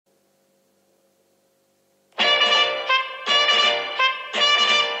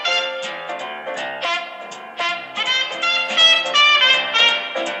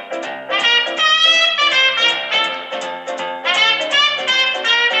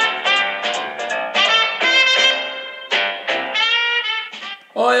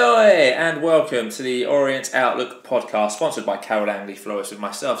Oi oi, and welcome to the Orient Outlook Podcast, sponsored by Carol Langley Florist with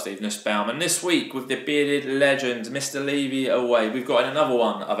myself, Steve Nussbaum. And this week, with the bearded legend, Mr. Levy away, we've got another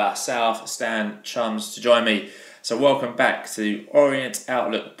one of our South Stand chums to join me. So welcome back to the Orient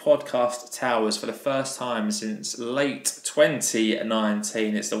Outlook Podcast Towers for the first time since late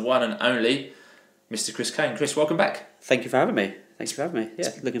 2019. It's the one and only Mr. Chris Cain. Chris, welcome back. Thank you for having me. Yeah,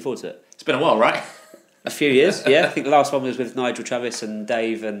 looking forward to it. It's been a while, right? A few years, yeah. I think the last one was with Nigel Travis and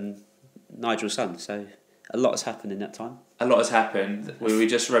Dave and Nigel's son, so a lot has happened in that time. A lot has happened. We were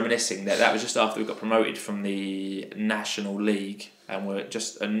just reminiscing that was just after we got promoted from the National League, and we're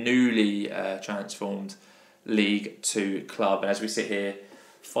just a newly transformed League 2 club. And as we sit here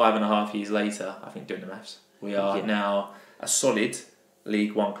 5.5 years later, I think doing the maths, we are now a solid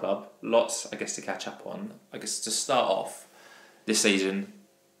League 1 club. Lots, I guess, to catch up on. I guess to start off this season,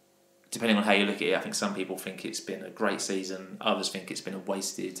 depending on how you look at it, I think some people think it's been a great season, others think it's been a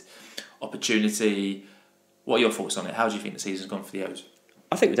wasted opportunity. What are your thoughts on it? How do you think the season's gone for the O's?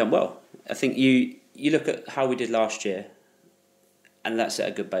 I think we've done well. I think you look at how we did last year, and that set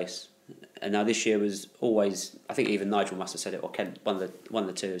a good base. And now this year was always, I think even Nigel must have said it, or Ken, one of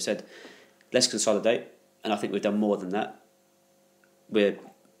the two have said, let's consolidate. And I think we've done more than that. We're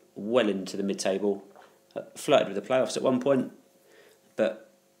well into the mid-table, flirted with the playoffs at one point, but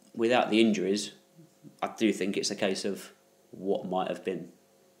without the injuries, I do think it's a case of what might have been,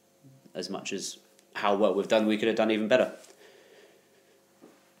 as much as how well we've done. We could have done even better.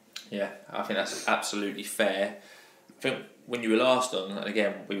 Yeah, I think that's absolutely fair. I think when you were last on, and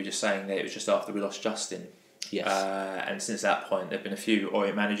again, we were just saying that it was just after we lost Justin. Yes. And since that point, there have been a few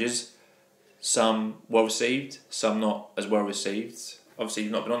Orient managers, some well received, some not as well received. Obviously,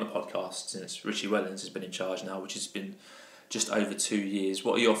 you've not been on the podcast since Richie Wellens has been in charge now, which has been just over 2 years.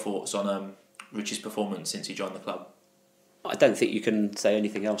 What are your thoughts on Richie's performance since he joined the club? I don't think you can say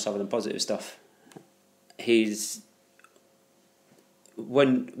anything else other than positive stuff.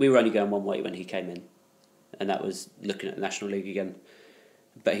 When we were only going one way when he came in, and that was looking at the National League again.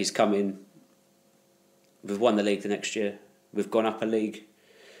 But he's come in, we've won the league the next year, we've gone up a league,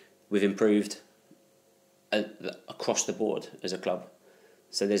 we've improved across the board as a club.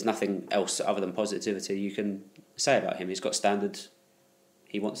 So there's nothing else other than positivity you can say about him. He's got standards,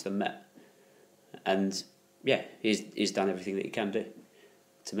 he wants them met, and yeah, he's done everything that he can do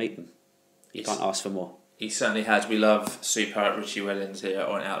to meet them. You can't ask for more. He certainly has. We love super Richie Wellens here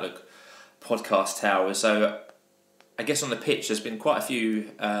on Outlook Podcast Towers. So I guess on the pitch there's been quite a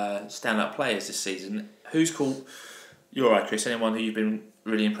few stand-up players this season. Who's caught your eye, Chris? Anyone who you've been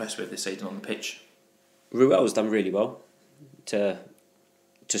really impressed with this season on the pitch? Ruel's done really well to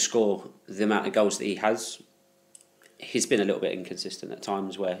score the amount of goals that he has. He's been a little bit inconsistent at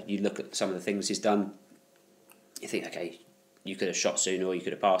times, where you look at some of the things he's done, you think, okay, you could have shot sooner or you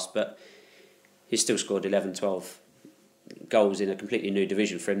could have passed, but he's still scored 11, 12 goals in a completely new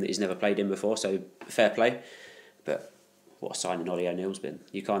division for him that he's never played in before, so fair play. But what a signing Ollie O'Neill's been.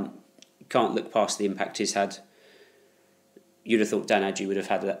 You can't look past the impact he's had. You'd have thought Dan Adjie would have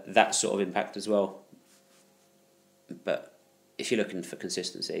had that sort of impact as well. But if you're looking for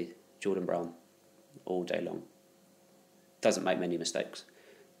consistency, Jordan Brown, all day long. Doesn't make many mistakes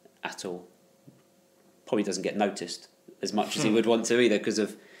at all. Probably doesn't get noticed as much as he would want to either, because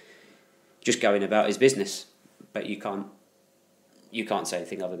of just going about his business. But you can't say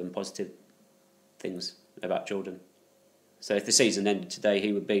anything other than positive things about Jordan. So if the season ended today,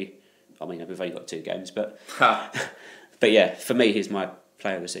 he would be, I mean, we've only got 2 games, but but yeah, for me, he's my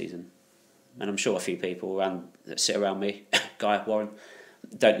player of the season. And I'm sure a few people that sit around me, Guy, Warren,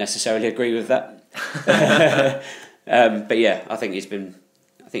 don't necessarily agree with that. But yeah, I think he's been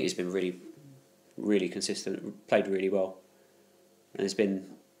really, really consistent, played really well, and has been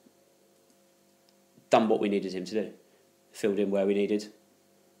done what we needed him to do, filled in where we needed.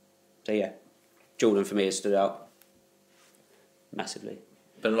 So yeah, Jordan for me has stood out massively.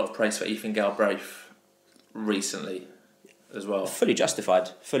 Been a lot of praise for Ethan Galbraith recently as well. Fully justified.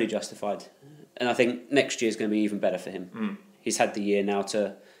 And I think next year is going to be even better for him. He's had the year now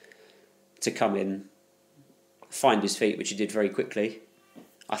to come in, find his feet, which he did very quickly.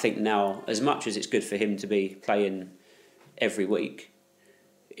 I think now, as much as it's good for him to be playing every week,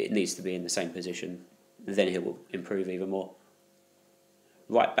 it needs to be in the same position. Then he will improve even more.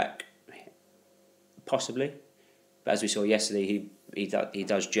 Right back, possibly. But as we saw yesterday, he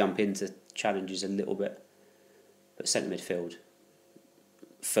does jump into challenges a little bit. But centre midfield,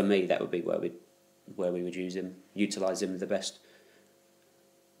 for me, that would be where we would utilise him the best,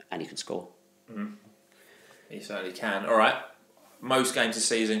 and he can score. He certainly can. All right, most games this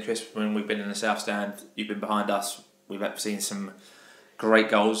season, Chris, when we've been in the South Stand, you've been behind us. We've seen some great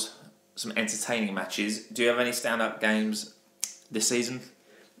goals, some entertaining matches. Do you have any stand-up games this season?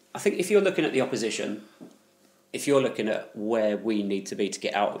 I think if you're looking at the opposition, if you're looking at where we need to be to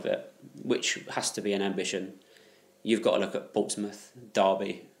get out of it, which has to be an ambition, you've got to look at Portsmouth,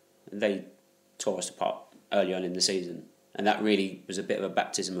 Derby. They tore us apart early on in the season, and that really was a bit of a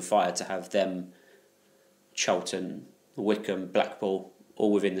baptism of fire to have them, Charlton, Wickham, Blackpool,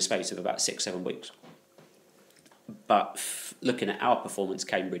 all within the space of about 6-7 weeks. But looking at our performance,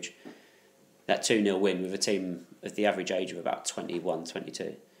 Cambridge, that 2-0 win with a team of the average age of about 21,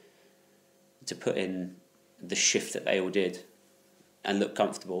 22, to put in the shift that they all did and look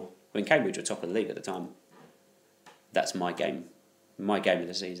comfortable when Cambridge were top of the league at the time. That's my game of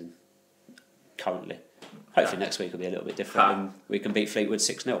the season currently. Hopefully next week will be a little bit different and we can beat Fleetwood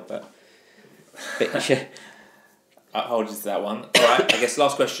 6-0, but yeah. I'll hold you to that one. Alright, I guess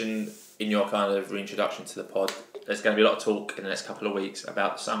last question in your kind of reintroduction to the pod. There's going to be a lot of talk in the next couple of weeks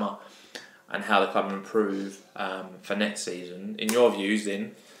about the summer and how the club will improve for next season. In your views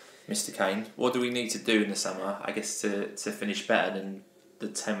then, Mr. Cain, what do we need to do in the summer, I guess, to finish better than the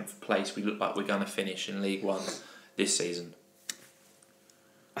 10th place we look like we're going to finish in League One this season?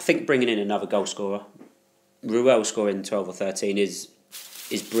 I think bringing in another goal scorer. Ruel scoring 12 or 13 is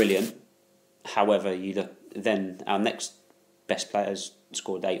brilliant. However, you look, then our next best players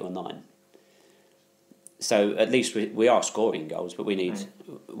scored 8 or 9. So at least we are scoring goals, but we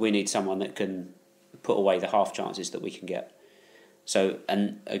need someone that can put away the half chances that we can get. So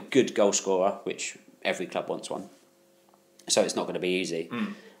a good goal scorer, which every club wants one. So it's not going to be easy.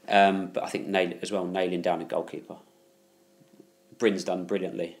 But I think nailing down a goalkeeper. Bryn's done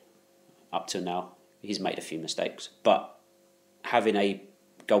brilliantly up to now. He's made a few mistakes, but having a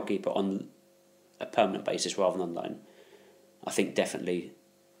goalkeeper on a permanent basis rather than on loan, I think definitely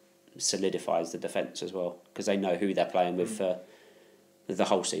solidifies the defence as well, because they know who they're playing with for the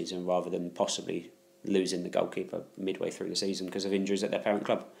whole season, rather than possibly losing the goalkeeper midway through the season because of injuries at their parent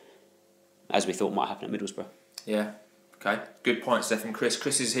club, as we thought might happen at Middlesbrough. Yeah, okay. Good point, Stephen.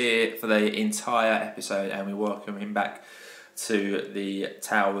 Chris is here for the entire episode, and we welcome him back to the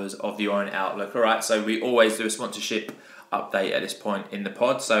towers of the Orient Outlook. Alright, so we always do a sponsorship update at this point in the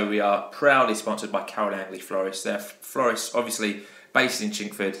pod. So we are proudly sponsored by Carol Langley Florists. They're florists obviously based in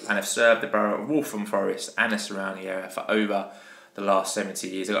Chingford and have served the borough of Waltham Forest and the surrounding area for over the last 70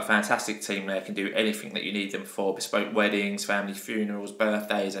 years. They've got a fantastic team there, can do anything that you need them for: bespoke weddings, family funerals,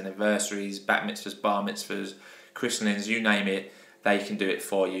 birthdays, anniversaries, bat mitzvahs, bar mitzvahs, christenings, you name it, they can do it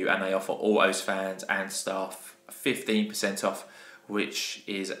for you. And they offer all those fans and staff 15% off, which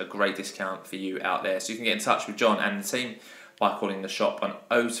is a great discount for you out there. So you can get in touch with John and the team by calling the shop on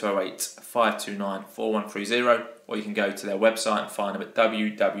 0208 529 4130, or you can go to their website and find them at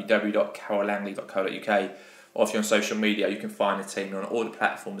www.carollangley.co.uk. Or if you're on social media, you can find the team on all the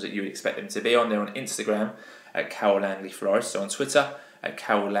platforms that you would expect them to be on. They're on Instagram at Carol Langley Florist, so on Twitter at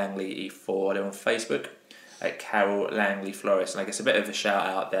Carol Langley E4, they're on Facebook at Carol Langley Florist. And I guess a bit of a shout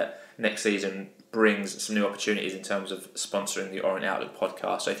out that next season brings some new opportunities in terms of sponsoring the Orient Outlook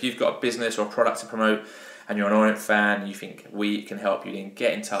podcast. So if you've got a business or a product to promote and you're an Orient fan and you think we can help you, then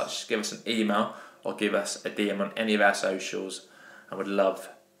get in touch, give us an email or give us a DM on any of our socials. I would love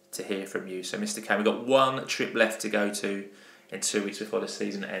to hear from you. So Mr. Cain, we've got one trip left to go to in 2 weeks before the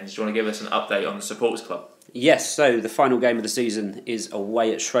season ends. Do you want to give us an update on the Supporters Club? Yes, so the final game of the season is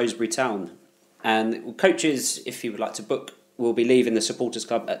away at Shrewsbury Town. And coaches, if you would like to book, will be leaving the Supporters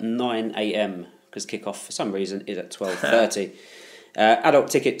Club at 9 a.m. because kick-off for some reason is at 12:30. Adult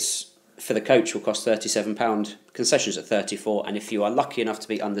tickets for the coach will cost £37, concessions at £34, and if you are lucky enough to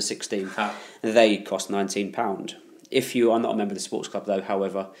be under 16, they cost £19. If you are not a member of the Sports Club though,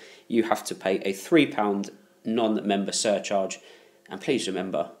 however, you have to pay a £3 non-member surcharge, and please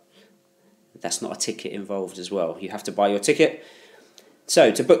remember, that's not a ticket involved as well. You have to buy your ticket.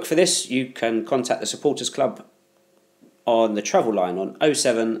 So to book for this, you can contact the Supporters Club on the travel line on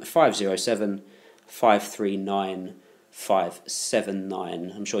 07507 539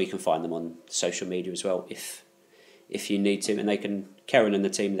 579. I'm sure you can find them on social media as well if you need to, and Karen and the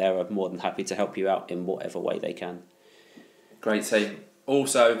team there are more than happy to help you out in whatever way they can. Great team.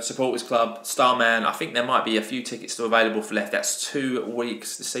 Also, Supporters Club, Starman, I think there might be a few tickets still available for left. That's 2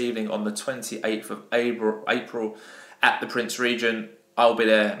 weeks this evening on the 28th of April at the Prince Regent. I'll be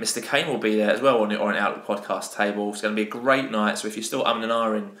there. Mr. Cain will be there as well on the Orient Outlook podcast table. It's going to be a great night. So if you're still umming and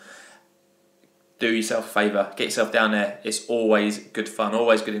ahhing, do yourself a favour. Get yourself down there. It's always good fun,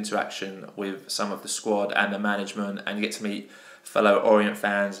 always good interaction with some of the squad and the management, and you get to meet fellow Orient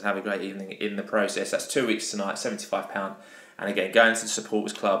fans and have a great evening in the process. That's 2 weeks tonight, £75. And again, going to the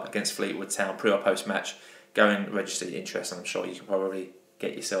Supporters Club against Fleetwood Town, pre or post match, go and register your interest, and I'm sure you can probably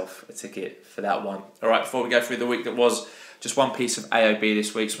get yourself a ticket for that one. All right, before we go through the week that was, just one piece of AOB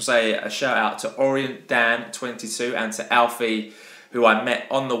this week. So we'll say a shout out to Orient Dan 22 and to Alfie, who I met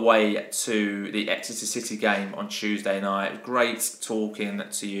on the way to the Exeter City game on Tuesday night. It was great talking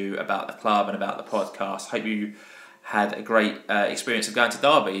to you about the club and about the podcast. Hope you had a great experience of going to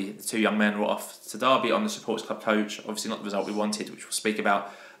Derby. The two young men were off to Derby on the Supporters Club coach. Obviously not the result we wanted, which we'll speak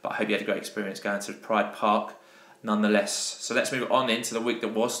about, but I hope you had a great experience going to Pride Park nonetheless. So let's move on into the week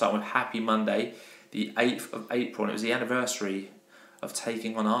that was, starting with Happy Monday, the 8th of April, and it was the anniversary of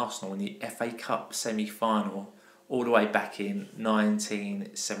taking on Arsenal in the FA Cup semi-final all the way back in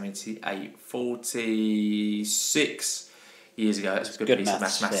 1978, 46 years ago. That's a good piece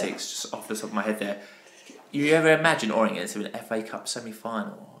maths, of mathematics, just off the top of my head there. You ever imagine Orient to an FA Cup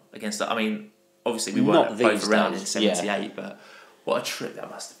semi-final against that? I mean, obviously we weren't both around in 78, but what a trip that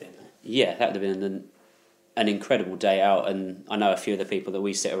must have been. Yeah, that would have been an incredible day out, and I know a few of the people that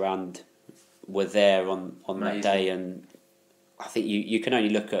we sit around were there on that day, and I think you can only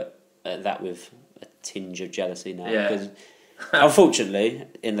look at that with a tinge of jealousy now, because unfortunately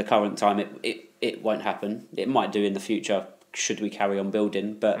in the current time it won't happen. It might do in the future should we carry on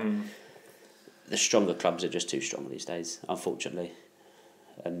building, but the stronger clubs are just too strong these days, unfortunately,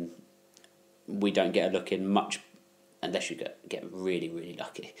 and we don't get a look in much unless you get really, really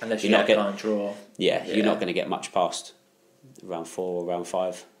lucky. Unless you get a kind draw. Yeah, you're not going to get much past round 4 or round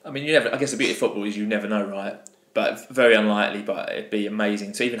 5. I mean, I guess the beauty of football is you never know, right? But very unlikely, but it'd be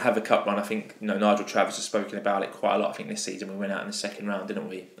amazing to even have a cup run. I think Nigel Travis has spoken about it quite a lot. I think this season we went out in the second round, didn't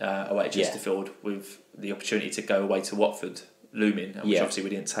we? Away at Chesterfield with the opportunity to go away to Watford looming, which obviously we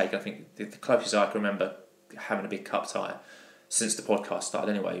didn't take. I think the closest I can remember having a big cup tie since the podcast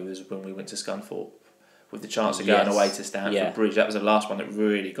started anyway was when we went to Scunthorpe with the chance of going away to Stamford Bridge. That was the last one that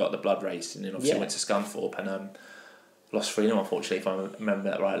really got the blood racing, and obviously went to Scunthorpe and lost 3-0, unfortunately, if I remember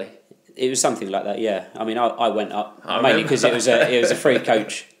that rightly. It was something like that, yeah. I mean, I went up mainly because it was a free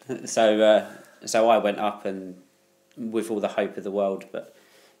coach, so I went up and with all the hope of the world, but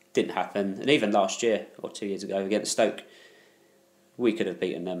it didn't happen. And even last year or 2 years ago against Stoke, we could have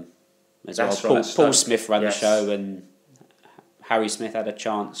beaten them as well. Paul Smith ran the show, and Harry Smith had a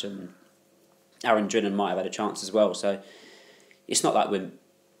chance, and Aaron Drinnan might have had a chance as well. So it's not like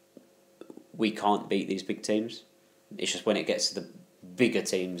we can't beat these big teams. It's just when it gets to the bigger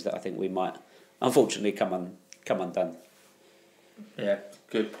teams that I think we might, unfortunately, come undone. Yeah,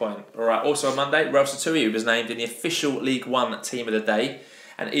 good point. All right. Also on Monday, Ralph Saturi was named in the official League One Team of the Day,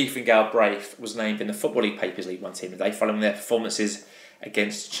 and Ethan Galbraith was named in the Football League Papers League One Team of the Day, following their performances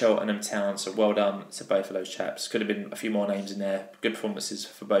against Cheltenham Town. So well done to both of those chaps. Could have been a few more names in there. Good performances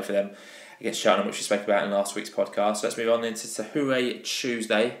for both of them against Cheltenham, which we spoke about in last week's podcast. So let's move on into Hooray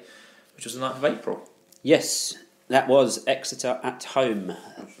Tuesday, which was the 9th of April. Yes, that was Exeter at home.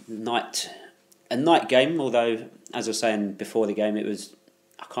 A night game, although, as I was saying before the game,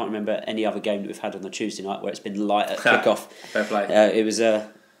 I can't remember any other game that we've had on the Tuesday night where it's been light at kick-off. Fair play.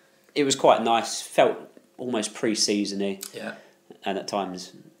 It was quite nice, felt almost pre-season-y. Yeah. And at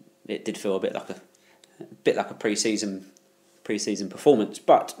times it did feel a bit like a pre-season performance.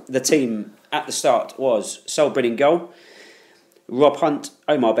 But the team at the start was Sol Bryn in goal, Rob Hunt,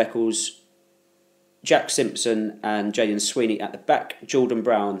 Omar Beckles, Jack Simpson and Jaden Sweeney at the back, Jordan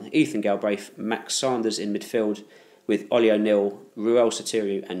Brown, Ethan Galbraith, Max Sanders in midfield with Ollie O'Neill, Ruel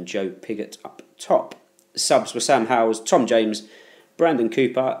Sotiriou and Joe Pigott up top. Subs were Sam Howells, Tom James, Brandon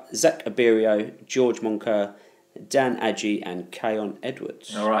Cooper, Zach Abirio, George Moncur, Dan Adji and Keon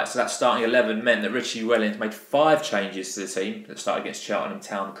Edwards. Alright, so that starting 11 meant that Richie Wellens made 5 changes to the team that started against Cheltenham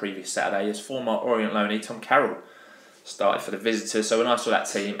Town the previous Saturday, as former Orient loanee Tom Carroll started for the visitors. So when I saw that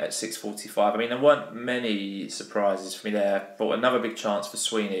team at 6:45, I mean, there weren't many surprises for me there, but another big chance for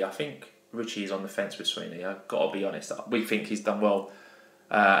Sweeney. I think Richie's on the fence with Sweeney, I've got to be honest. We think he's done well,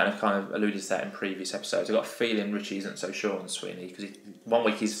 and I've kind of alluded to that in previous episodes. I've got a feeling Richie isn't so sure on Sweeney, because one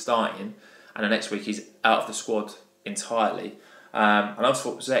week he's starting and the next week he's out of the squad entirely. And I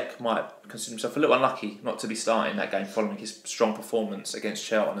also thought Zek might consider himself a little unlucky not to be starting that game following his strong performance against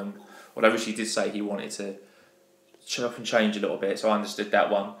Cheltenham, although Richie did say he wanted to chop and change a little bit, so I understood that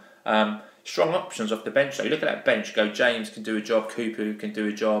one. Strong options off the bench though. You look at that bench, James can do a job, Cooper can do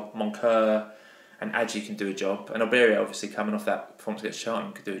a job, Moncur and Adji can do a job, and Alberia obviously coming off that performance against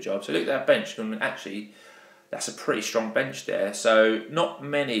Cheltenham could do a job. So look at that bench, and actually that's a pretty strong bench there. So not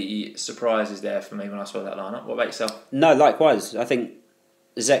many surprises there for me when I saw that lineup. What about yourself? No, likewise. I think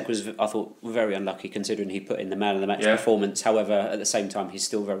Zek was, I thought, very unlucky considering he put in the man of the match performance. However, at the same time, he's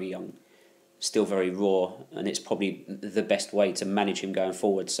still very young, still very raw, and it's probably the best way to manage him going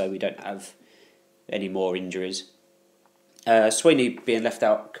forward so we don't have any more injuries. Sweeney being left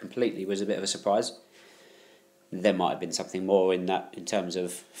out completely was a bit of a surprise. There might have been something more in that in terms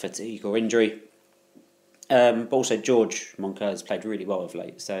of fatigue or injury. But also George Moncur has played really well of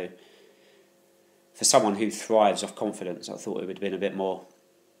late. So for someone who thrives off confidence, I thought it would have been a bit more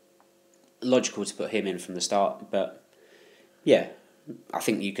logical to put him in from the start. But yeah, I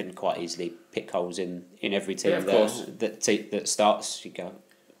think you can quite easily pick holes in every team that starts. You go,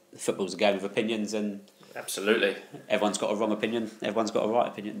 football's a game of opinions, and absolutely, everyone's got a wrong opinion. Everyone's got a right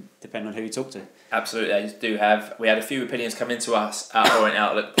opinion, depending on who you talk to. Absolutely, they do have. We had a few opinions come into us at Orient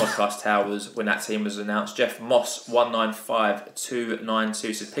Outlook Podcast Towers when that team was announced. Jeff Moss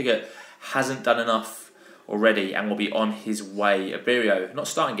 195292 says Pigott hasn't done enough already and will be on his way. Abirio not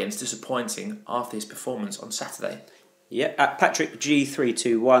starting again is disappointing after his performance on Saturday. Yeah, at Patrick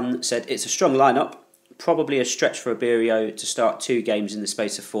G321 said it's a strong lineup. Probably a stretch for Abirio to start 2 games in the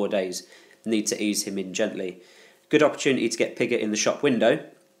space of 4 days. Need to ease him in gently. Good opportunity to get Pigott in the shop window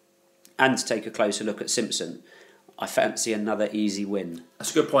and to take a closer look at Simpson. I fancy another easy win.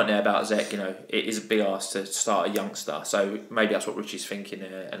 That's a good point there about Zek. You know, it is a big ask to start a youngster, so maybe that's what Richie's thinking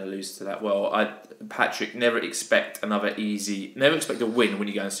there and alludes to that. Well, Patrick, never expect a win when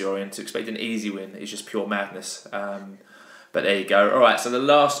you go and see Orient. To expect an easy win is just pure madness. But there you go. All right, so the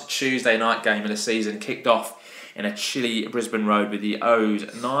last Tuesday night game of the season kicked off in a chilly Brisbane road with the O's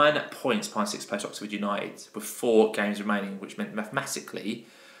 9 points behind 6th place Oxford United with 4 games remaining, which meant mathematically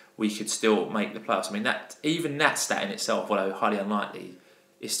we could still make the playoffs. I mean, that stat in itself, although highly unlikely,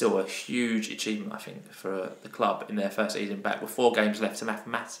 is still a huge achievement, I think, for the club in their first season back with 4 games left to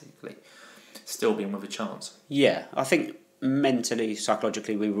mathematically still being with a chance. Yeah, I think mentally,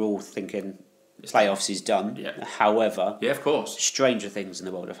 psychologically, we were all thinking playoffs is done. Yeah. However, yeah, of course, stranger things in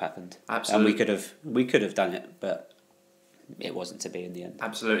the world have happened. Absolutely, and we could have done it, but it wasn't to be in the end.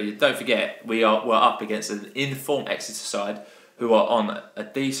 Absolutely. Don't forget, we're up against an in-form Exeter side who are on a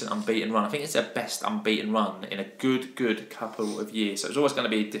decent unbeaten run. I think it's their best unbeaten run in a good couple of years. So it's always going to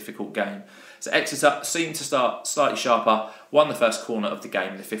be a difficult game. So Exeter seemed to start slightly sharper, won the first corner of the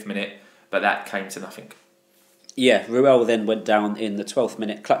game in the 5th minute, but that came to nothing. Yeah, Ruel then went down in the 12th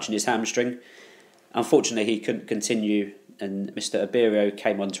minute, clutching his hamstring. Unfortunately, he couldn't continue, and Mr. Abirio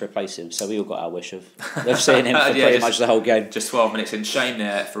came on to replace him. So we all got our wish of seeing him for pretty much the whole game. Just 12 minutes in. Shame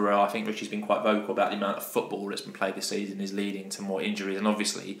there for Ruel. I think Richie's been quite vocal about the amount of football that's been played this season is leading to more injuries. And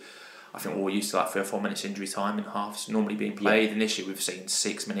obviously, I think we're used to like 3 or 4 minutes injury time in halves normally being played. Yeah. And this year we've seen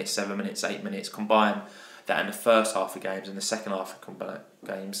 6 minutes, 7 minutes, 8 minutes. Combine that in the first half of games and the second half of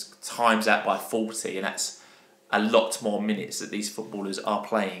games, times that by 40, and that's a lot more minutes that these footballers are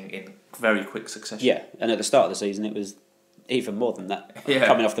playing in very quick succession. Yeah, and at the start of the season it was even more than that. Yeah.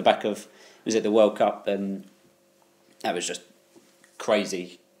 Coming off the back of, was it the World Cup, and that was just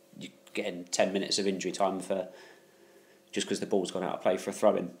crazy. You're getting 10 minutes of injury time for just because the ball's gone out of play for a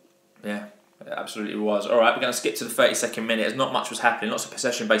throw-in. Yeah, it absolutely was. All right, we're going to skip to the 32nd minute as not much was happening. Lots of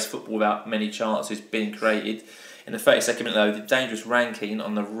possession-based football without many chances being created. In the 32nd minute though, the dangerous Rankine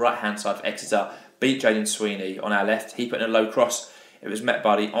on the right-hand side of Exeter beat Jaden Sweeney on our left. He put in a low cross. It was met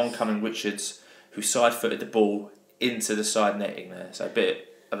by the oncoming Richards, who side-footed the ball into the side netting there. So a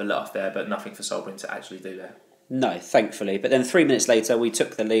bit of a laugh there, but nothing for Solbrin to actually do there. No, thankfully. But then 3 minutes later, we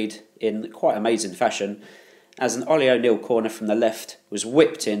took the lead in quite amazing fashion as an Ollie O'Neill corner from the left was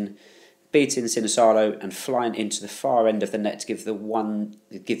whipped in, beating Sinisalo and flying into the far end of the net to give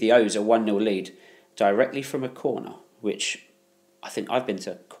the O's a 1-0 lead directly from a corner, which I think I've been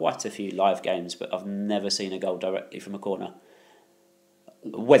to quite a few live games, but I've never seen a goal directly from a corner.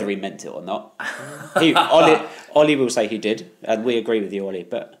 Whether he meant it or not. Ollie will say he did, and we agree with you, Ollie.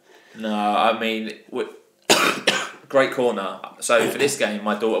 But no, I mean, great corner. So for this game,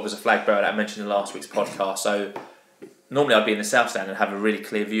 my daughter was a flag bearer that I mentioned in last week's podcast. So normally I'd be in the south stand and have a really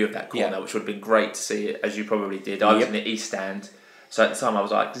clear view of that corner, which would have been great to see, as you probably did. I was in the east stand, so at the time I was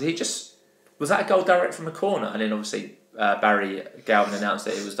like, was that a goal direct from the corner? And then obviously Barry Galvin announced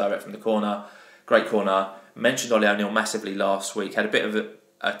that it was direct from the corner. Great corner. Mentioned Ollie O'Neill massively last week. Had a bit of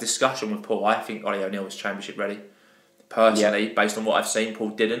a discussion with Paul. I think Ollie O'Neill was championship ready. Personally, based on what I've seen, Paul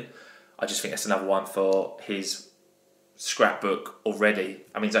didn't. I just think that's another one for his scrapbook already.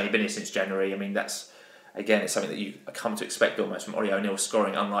 I mean, he's only been here since January. I mean, that's, again, it's something that you come to expect almost from Ollie O'Neill,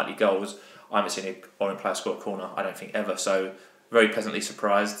 scoring unlikely goals. I haven't seen an Orient player score a corner, I don't think, ever. So, very pleasantly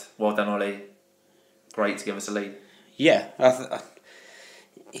surprised. Well done, Ollie. Great to give us a lead. Yeah,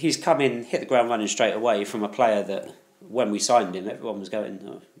 he's come in, hit the ground running straight away from a player that, when we signed him, everyone was going,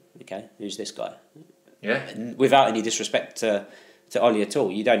 oh, okay, who's this guy? Yeah. And without any disrespect to Ollie at all,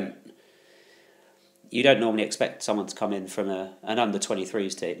 you don't normally expect someone to come in from an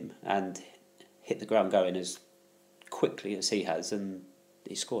under-23s team and hit the ground going as quickly as he has, and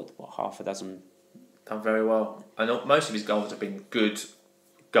he scored, half a dozen. Done very well. I know most of his goals have been good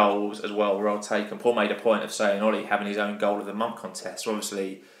goals as well, well taken. Paul made a point of saying Ollie having his own goal of the month contest. So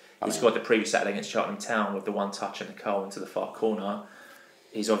obviously, he scored the previous Saturday against Cheltenham Town with the one touch and the goal into the far corner.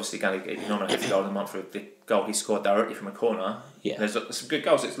 He's obviously going to get nominated for goal of the month for the goal he scored directly from a corner. Yeah. There's some good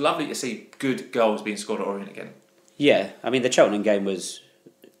goals. It's lovely to see good goals being scored at Orient again. Yeah, I mean, the Cheltenham game was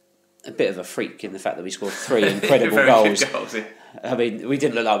a bit of a freak in the fact that we scored 3 incredible goals. Yeah. I mean, we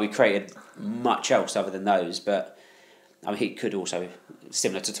didn't look like we created much else other than those, but I mean, he could also,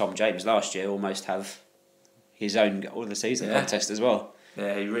 similar to Tom James last year, almost have his own goal of the season contest as well.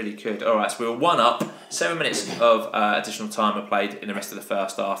 Yeah, he really could. All right, so we were 1-up. 7 minutes of additional time were played in the rest of the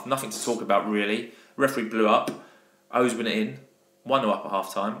first half. Nothing to talk about, really. Referee blew up. O's went in. 1-0 up at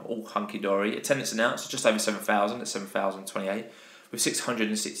half-time. All hunky-dory. Attendance announced just over 7,000 at 7,028. With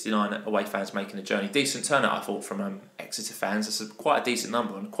 669 away fans making the journey. Decent turnout, I thought, from Exeter fans. It's quite a decent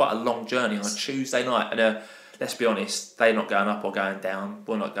number and quite a long journey on a Tuesday night. And let's be honest, they're not going up or going down.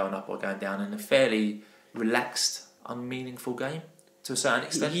 We're not going up or going down in a fairly relaxed, unmeaningful game. To a certain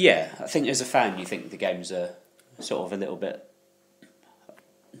extent? Yeah, I think as a fan you think the games are sort of a little bit,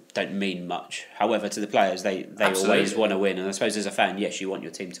 don't mean much. However, to the players, they always want to win, and I suppose as a fan, yes, you want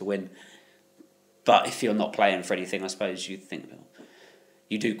your team to win. But if you're not playing for anything, I suppose you think,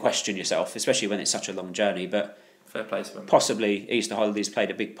 you do question yourself, especially when it's such a long journey. But fair play to them. Possibly Easter holidays played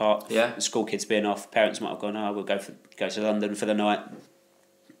a big part. Yeah. The school kids being off, parents might have gone, we'll go to London for the night.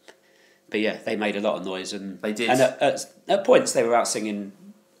 But yeah, they made a lot of noise, and they did. And at points they were out singing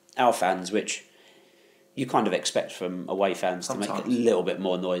our fans, which you kind of expect from away fans to make a little bit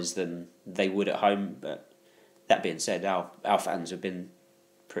more noise than they would at home. But that being said, our fans have been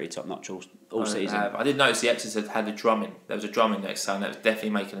pretty top notch all season. I did notice the Exeter had the drumming. There was a drumming next time that was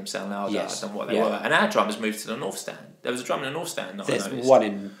definitely making them sound louder than what they were. And our drummers moved to the north stand. There was a drum in the north stand. There's one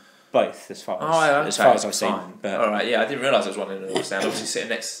in both, as far as I've seen. But all right, yeah, I didn't realise there was one in the north stand. Obviously,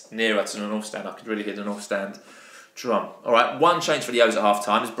 sitting nearer to the north stand, I could really hear the north stand drum. All right, one change for the O's at half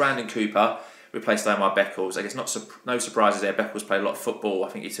time is Brandon Cooper replaced Omar Beckles. I guess no surprises there. Beckles played a lot of football. I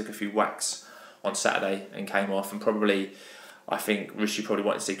think he took a few whacks on Saturday and came off, and probably, I think Rishi probably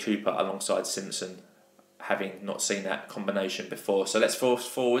wanted to see Cooper alongside Simpson, having not seen that combination before. So let's fast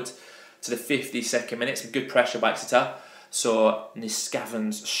forward to the 52nd minute. Some good pressure by Exeter. Saw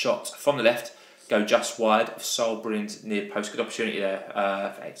Niskaven's shot from the left go just wide of Solbrin's near post. Good opportunity there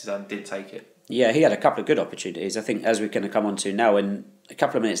for Exeter, and didn't take it. Yeah, he had a couple of good opportunities. I think, as we're going to come on to now, and a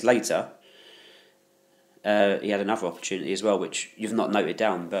couple of minutes later, he had another opportunity as well, which you've not noted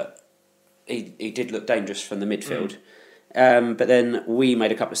down, but he did look dangerous from the midfield. But then we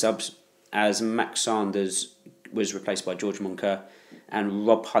made a couple of subs as Max Sanders was replaced by George Moncur, and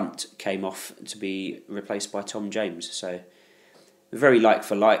Rob Hunt came off to be replaced by Tom James. So very like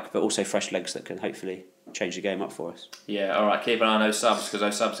for like, but also fresh legs that can hopefully change the game up for us. Yeah, all right, keep an eye on those subs, because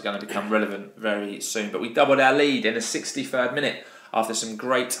those subs are going to become relevant very soon. But we doubled our lead in the 63rd minute after some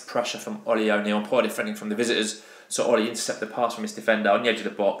great pressure from Ollie O'Neill, and poor defending from the visitors. So Ollie intercepted the pass from his defender on the edge of the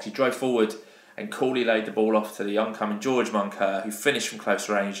box. He drove forward and coolly laid the ball off to the oncoming George Moncur, who finished from close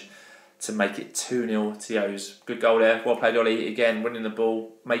range to make it 2-0 to the O's. Good goal there. Well played, Ollie. Again, winning the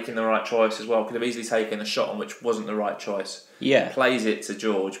ball, making the right choice as well. Could have easily taken a shot on which wasn't the right choice. Yeah. Plays it to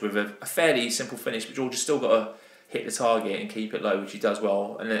George with a fairly simple finish, but George has still got to hit the target and keep it low, which he does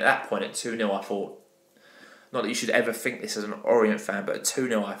well. And at that point, at 2-0, I thought, not that you should ever think this as an Orient fan, but at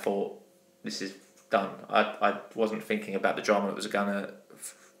 2-0, I thought, this is done. I wasn't thinking about the drama that was going to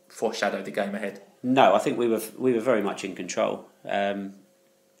foreshadow the game ahead. No, I think we were very much in control.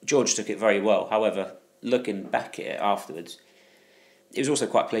 George took it very well. However, looking back at it afterwards, it was also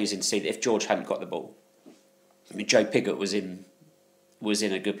quite pleasing to see that if George hadn't got the ball, I mean, Joe Pigott was in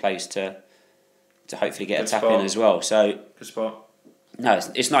a good place to hopefully get a tap in as well. So good spot. No,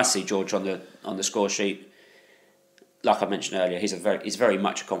 it's nice to see George on the score sheet. Like I mentioned earlier, he's very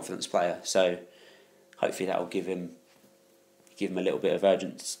much a confidence player. So hopefully that will give him a little bit of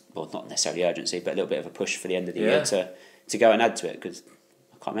urgency. Well, not necessarily urgency, but a little bit of a push for the end of the year to go and add to it. Because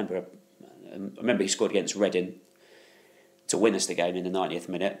I can't remember. I remember he scored against Reading to win us the game in the 90th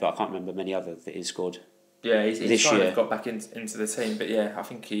minute, but I can't remember many other that he's scored. Yeah, he's kind of got back into the team, but yeah, I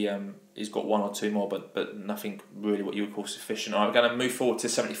think he's got one or two more, but nothing really what you would call sufficient. All right, we're going to move forward to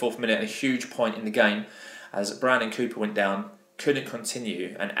the 74th minute, and a huge point in the game as Brandon Cooper went down, couldn't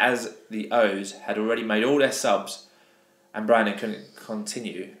continue, and as the O's had already made all their subs and Brandon couldn't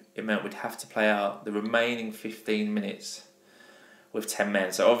continue, it meant we'd have to play out the remaining 15 minutes with 10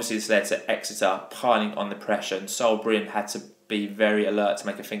 men. So obviously this led to Exeter piling on the pressure, and Sol Bryn had to be very alert to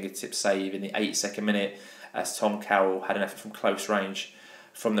make a fingertip save in the 82nd minute as Tom Carroll had an effort from close range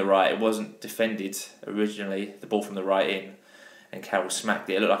from the right. It wasn't defended originally, the ball from the right in, and Carroll smacked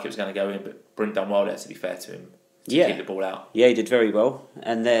it. It looked like it was going to go in, but Bryn done well there, to be fair to him, to keep the ball out. Yeah, he did very well.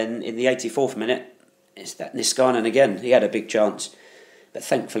 And then in the 84th minute, it's that Niskanen again. He had a big chance, but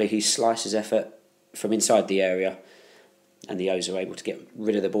thankfully he sliced his effort from inside the area, and the O's are able to get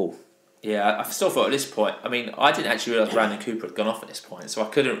rid of the ball. Yeah, I still thought at this point. I mean, I didn't actually realise Brandon Cooper had gone off at this point, so I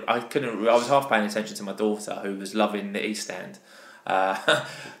couldn't. I was half paying attention to my daughter, who was loving the East Stand, but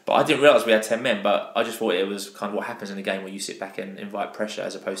I didn't realise we had 10 men. But I just thought it was kind of what happens in a game where you sit back and invite pressure,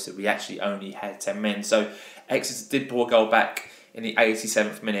 as opposed to we actually only had 10 men. So Exeter did pull a goal back in the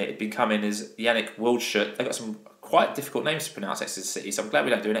 87th minute. It'd been coming as Yannick Wildschut. They've got some quite difficult names to pronounce, Exeter City, so I'm glad we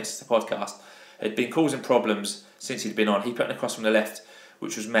don't do an Exeter podcast. Had been causing problems since he'd been on. He put an across from the left,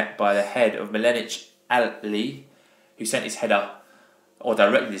 which was met by the head of Milenic Ali, who sent his header, or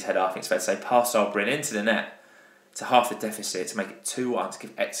directed his header, I think it's fair to say, past Bryn into the net to half the deficit, to make it 2-1, to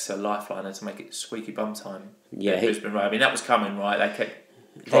give Exeter a lifeline and to make it squeaky bum time. Yeah, Brisbane Road. I mean, that was coming, right? They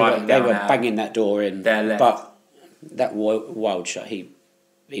kept they were banging that door in, left. But that wild shot, he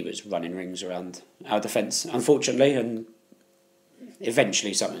was running rings around our defence, unfortunately, and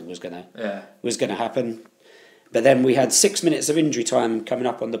eventually something was gonna happen. But then we had 6 minutes of injury time coming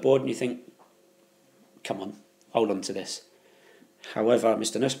up on the board, and you think, come on, hold on to this. However,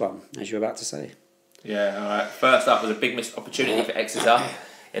 Mr. Nussbaum, as you were about to say. Yeah, all right. First up was a big missed opportunity for Exeter.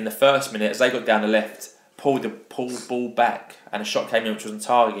 In the first minute, as they got down the left, pulled the ball back, and a shot came in which was on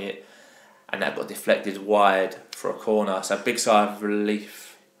target, and that got deflected wide for a corner. So a big sigh of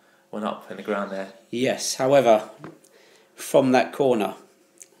relief went up in the ground there. Yes, however, from that corner,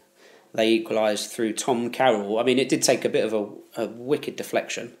 they equalised through Tom Carroll. I mean, it did take a bit of a wicked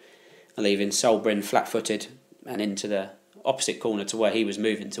deflection, leaving Bryn flat-footed and into the opposite corner to where he was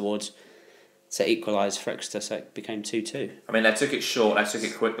moving towards to equalise for Exeter, so it became 2-2. I mean, they took it short, they took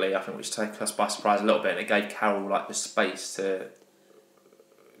it quickly, I think, which took us by surprise a little bit, and it gave Carroll the space to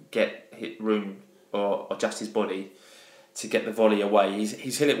get room or adjust his body to get the volley away.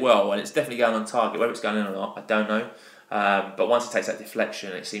 He's hit it well, and it's definitely going on target. Whether it's going in or not, I don't know. But once it takes that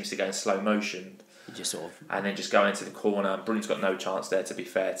deflection, it seems to go in slow motion. Just sort of, and then just go into the corner. Bryn's got no chance there, to be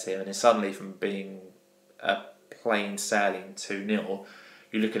fair to him. And then suddenly, from being a plain sailing 2-0,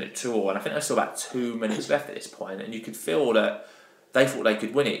 you're looking at 2-2. And I think there's still about 2 minutes left at this point, and you could feel that they thought they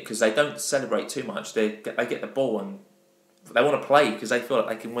could win it because they don't celebrate too much. They get the ball and they want to play because they feel like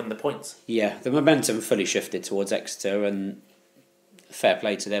they can win the points. Yeah, the momentum fully shifted towards Exeter, and fair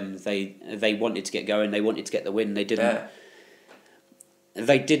play to them. They wanted to get going. They wanted to get the win. They didn't. Yeah.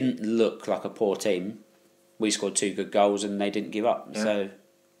 They didn't look like a poor team. We scored 2 good goals and they didn't give up. Yeah. So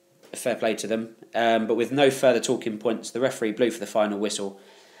fair play to them. But with no further talking points, the referee blew for the final whistle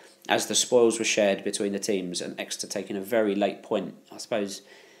as the spoils were shared between the teams, and Exeter taking a very late point. I suppose,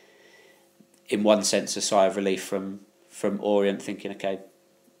 in one sense, a sigh of relief from Orient, thinking, okay,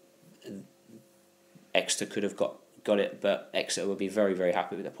 Exeter could have got it, but Exeter would be very, very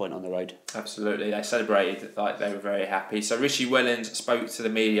happy with the point on the road. Absolutely, they celebrated like they were very happy. So Rishi Wellens spoke to the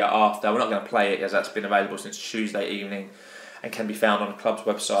media after. We're not going to play it as that's been available since Tuesday evening and can be found on the club's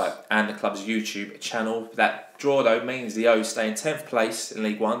website and the club's YouTube channel. That draw, though, means the O's stay in 10th place in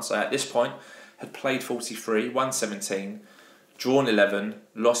League One. So at this point, had played 43, won 17, drawn 11,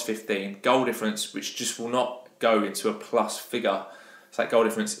 lost 15. Goal difference, which just will not go into a plus figure. So that goal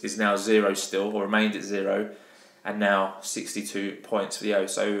difference is now 0 still, or remained at 0. And now 62 points for the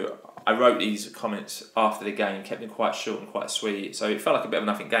O's. So I wrote these comments after the game, kept them quite short and quite sweet. So it felt like a bit of a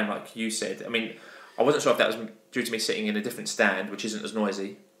nothing game, like you said. I mean, I wasn't sure if that was due to me sitting in a different stand, which isn't as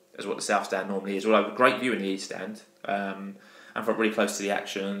noisy as what the South Stand normally is. Although a great view in the East Stand, and felt really close to the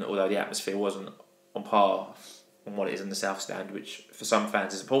action, although the atmosphere wasn't on par on what it is in the South Stand, which for some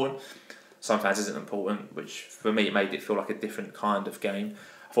fans is important, some fans isn't important, which for me it made it feel like a different kind of game.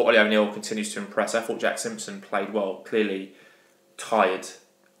 I thought Ollie O'Neill continues to impress. I thought Jack Simpson played well, clearly tired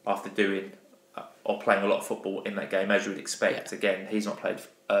after doing or playing a lot of football in that game, as you would expect. Yeah. Again, he's not played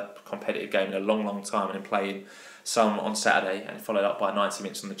a competitive game in a long, long time, and then playing some on Saturday and followed up by 90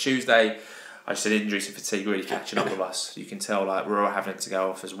 minutes on the Tuesday. I just said injuries and fatigue really catching up with us. You can tell we're all having to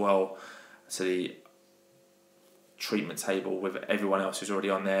go off as well to the treatment table with everyone else who's already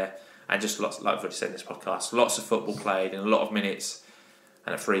on there, and just lots, like I've already said in this podcast, lots of football played and a lot of minutes.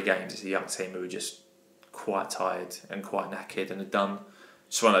 And at 3 games, it's a young team who are just quite tired and quite knackered and are done.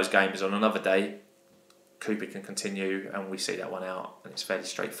 Just one of those games on another day. Cooper can continue, and we see that one out, and it's fairly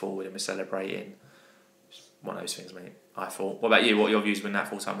straightforward, and we're celebrating. It's one of those things, mate. I thought. What about you? What are your views when that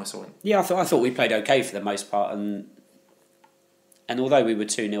full-time whistle went? Yeah, I thought we played okay for the most part, and And although we were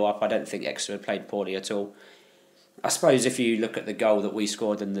 2-0 up, I don't think Exeter had played poorly at all. I suppose if you look at the goal that we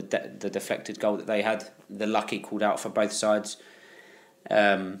scored and the deflected goal that they had, the luck equalled out for both sides.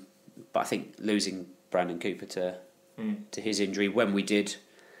 But I think losing Brandon Cooper to his injury when we did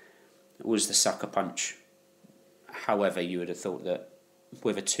was the sucker punch. However, you would have thought that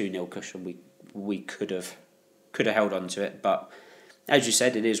with a 2-0 cushion we could have held on to it. But as you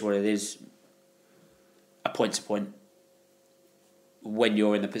said, it is what it is. A point to point. When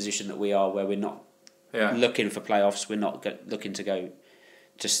you're in the position that we are, where we're not looking for playoffs, we're not looking to go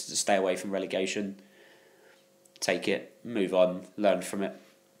just to stay away from relegation. Take it, move on, learn from it,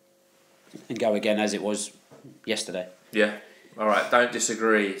 and go again as it was yesterday. Yeah. All right, don't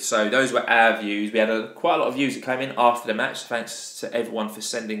disagree. So those were our views. We had quite a lot of views that came in after the match. Thanks to everyone for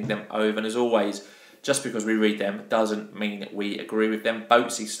sending them over. And as always, just because we read them doesn't mean we agree with them.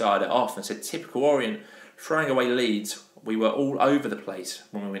 Boatsy started it off and said, typical Orient, throwing away leads. We were all over the place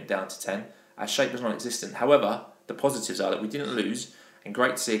when we went down to 10. Our shape was non-existent. However, the positives are that we didn't lose, and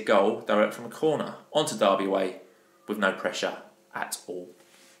great to see a goal direct from a corner onto Derby way with no pressure at all.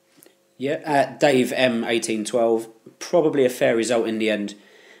 Yeah, Dave M1812, probably a fair result in the end,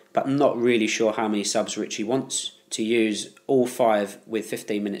 but not really sure how many subs Richie wants. To use all 5 with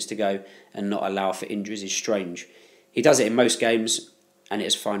 15 minutes to go and not allow for injuries is strange. He does it in most games, and it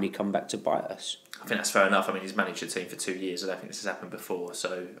has finally come back to bite us. I think that's fair enough. I mean, he's managed the team for 2 years. I don't think this has happened before.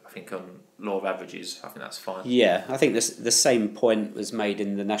 So I think on law of averages, I think that's fine. Yeah, I think the same point was made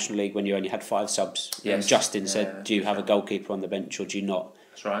in the National League when you only had 5 subs. Yes. And Justin said, do you have a goalkeeper on the bench or do you not?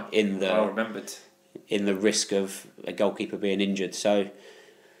 That's right. Well remembered. In the risk of a goalkeeper being injured. So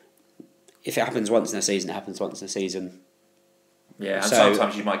if it happens once in a season, it happens once in a season. Yeah, and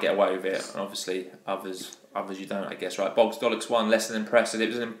sometimes you might get away with it, and obviously others you don't, I guess, right? Boggs Dollix won, less than impressive. It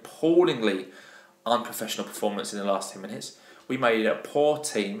was an appallingly unprofessional performance in the last 10 minutes. We made a poor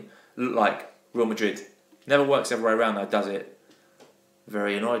team look like Real Madrid. Never works the other way around though, does it?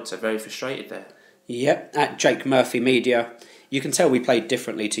 Very annoyed, so very frustrated there. Yep, at Jake Murphy Media, you can tell we played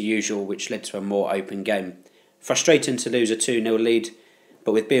differently to usual, which led to a more open game. Frustrating to lose a 2-0 lead,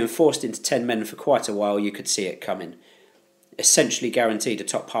 but with being forced into 10 men for quite a while, you could see it coming. Essentially guaranteed a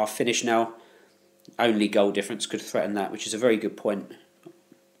top half finish now. Only goal difference could threaten that, which is a very good point.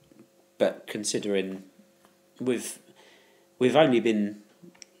 But considering we've only been,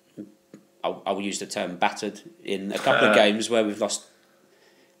 I'll use the term battered in a couple of games where we've lost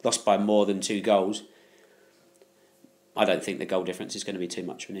by more than 2 goals. I don't think the goal difference is going to be too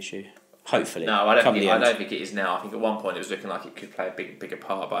much of an issue. Hopefully, no, I don't think it is now. I think at one point it was looking like it could play a bigger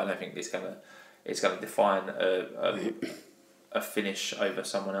part, but I don't think it's going to define a finish over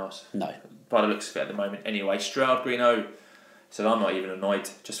someone else. No, by the looks of it at the moment. Anyway, Stroud Greeno said, I'm not even annoyed,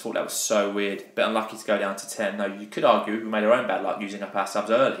 just thought that was so weird. Bit unlucky to go down to 10. No, you could argue we made our own bad luck using up our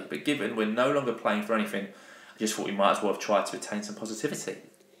subs early, but given we're no longer playing for anything, I just thought we might as well have tried to attain some positivity.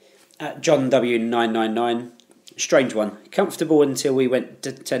 John W999, strange one. Comfortable until we went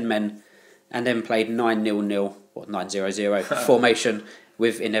to 10 men and then played 9-0-0 or 9-0-0 formation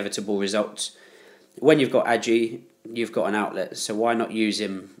with inevitable results. When you've got Adji, you've got an outlet, so why not use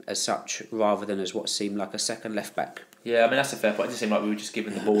him as such rather than as what seemed like a second left back? Yeah, I mean, that's a fair point. It just seemed like we were just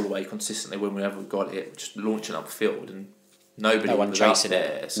giving the ball away consistently whenever we got it, just launching upfield, and no one was chasing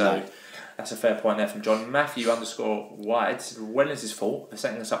there. So that's a fair point there from John. Matthew _White said, when is his fault for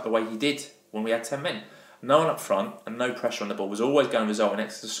setting us up the way he did when we had 10 men? No one up front and no pressure on the ball, was always going to result in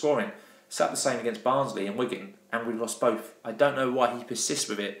Exeter scoring. Sat the same against Barnsley and Wigan, and we lost both. I don't know why he persists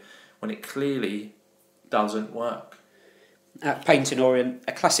with it when it clearly doesn't work. At Painting Orient,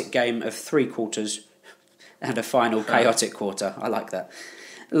 a classic game of 3 quarters and a final chaotic quarter. I like that.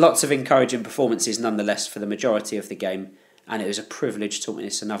 Lots of encouraging performances nonetheless for the majority of the game, and it was a privilege to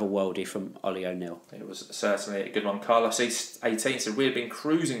witness another worldie from Ollie O'Neill. It was certainly a good one. Carlos 18 said, we have been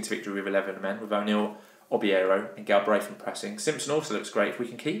cruising to victory with 11 men, with O'Neill, Obiero and Galbraith from pressing. Simpson also looks great if we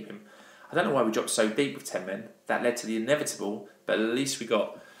can keep him. I don't know why we dropped so deep with 10 men. That led to the inevitable, but at least we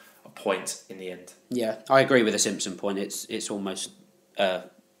got a point in the end. Yeah, I agree with the Simpson point. It's almost a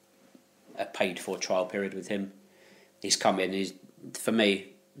paid for trial period with him. He's come in. For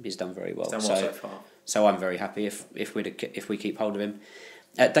me, he's done very well. He's done well so far. So I'm very happy if we keep hold of him.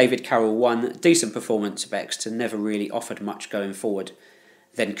 David Carroll 1, decent performance, but Exeter never really offered much going forward.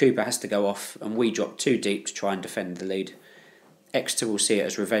 Then Cooper has to go off, and we drop too deep to try and defend the lead. Exeter will see it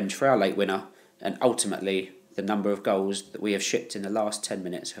as revenge for our late winner, and ultimately the number of goals that we have shipped in the last 10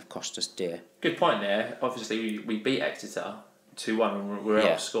 minutes have cost us dear. Good point there. Obviously, we beat Exeter 2-1 and we were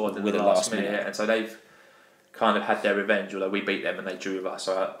outscored in the last minute, and so they've kind of had their revenge, although we beat them and they drew with us.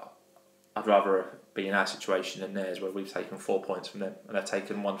 So I'd rather be in our situation than theirs, where we've taken 4 points from them and they've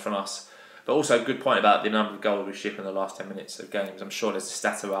taken 1 from us. But also a good point about the number of goals we ship in the last 10 minutes of games. I'm sure there's a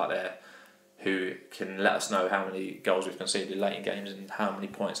statter out there who can let us know how many goals we've conceded late in games and how many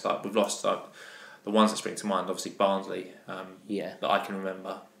points like we've lost. Like the ones that spring to mind, obviously Barnsley, that I can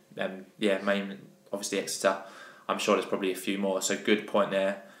remember. Mainly obviously Exeter. I'm sure there's probably a few more. So good point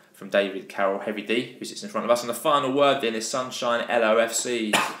there from David Carroll, Heavy D, who sits in front of us. And the final word then is Sunshine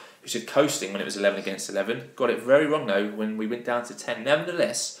LOFC, who said coasting when it was 11 against 11. Got it very wrong though when we went down to 10.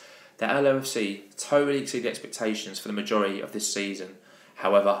 Nevertheless, the LOFC totally exceeded expectations for the majority of this season.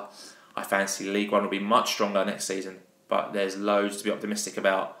 However, I fancy League One will be much stronger next season, but there's loads to be optimistic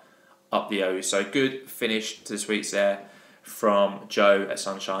about up the O's. So good finish to the sweets there from Joe at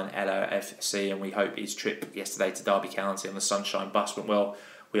Sunshine LOFC, and we hope his trip yesterday to Derby County on the Sunshine bus went well.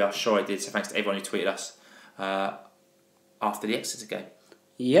 We are sure it did, so thanks to everyone who tweeted us after the Exeter game.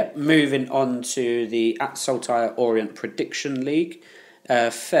 Yep, moving on to the at Saltire Orient Prediction League.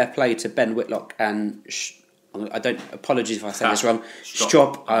 Fair play to Ben Whitlock and apologies if I say this wrong.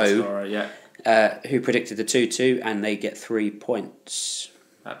 Strop O, who predicted the 2-2, and they get 3 points.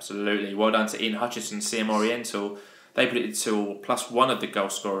 Absolutely, well done to Ian Hutchison, CM Oriental. They predicted 2 plus 1 of the goal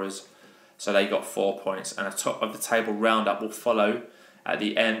scorers, so they got 4 points. And a top of the table roundup will follow at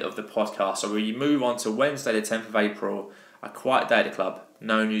the end of the podcast. So we move on to Wednesday, the 10th of April. A quiet day at the club,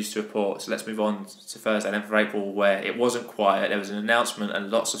 no news to report. So let's move on to Thursday, 10th of April, where it wasn't quiet. There was an announcement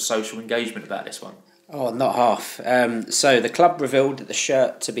and lots of social engagement about this one. Oh, not half. So the club revealed the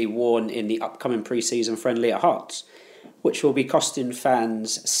shirt to be worn in the upcoming pre-season friendly at Hearts, which will be costing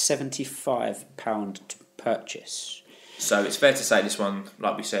fans £75 to purchase. So it's fair to say this one,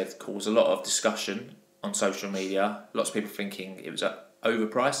 like we said, caused a lot of discussion on social media. Lots of people thinking it was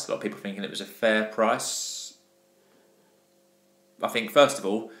overpriced. A lot of people thinking it was a fair price. I think, first of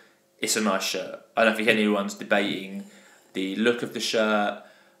all, it's a nice shirt. I don't think anyone's debating the look of the shirt,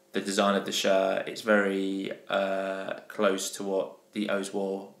 the design of the shirt. It's very close to what the O's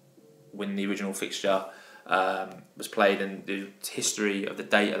wore when the original fixture was played, and the history of the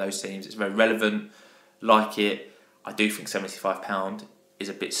date of those teams. It's very relevant. Like it. I do think £75 is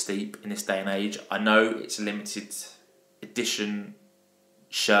a bit steep in this day and age. I know it's a limited edition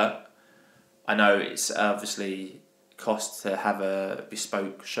shirt. I know it's obviously cost to have a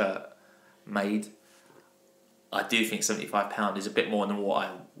bespoke shirt made. I do think £75 is a bit more than what I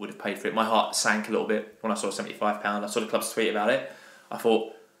would have paid for it. My heart sank a little bit when I saw £75. I saw the club's tweet about it. I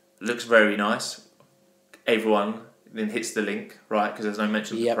thought, looks very nice. Everyone then hits the link, right? Because there's no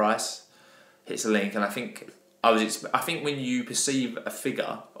mention of the price. Hits the link, and I think when you perceive a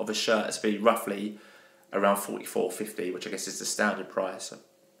figure of a shirt to be roughly around £44.50, which I guess is the standard price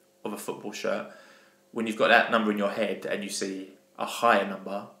of a football shirt, when you've got that number in your head and you see a higher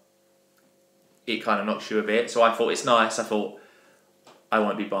number, it kind of knocks you a bit. So I thought it's nice. I thought I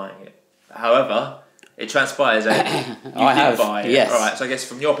won't be buying it. However, it transpires that you did buy it. Yes. All right. So I guess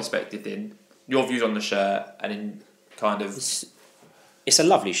from your perspective, then your views on the shirt, and in kind of it's a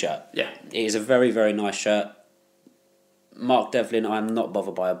lovely shirt. Yeah, it is a very, very nice shirt. Mark Devlin, I am not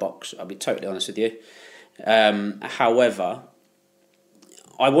bothered by a box. I'll be totally honest with you. However,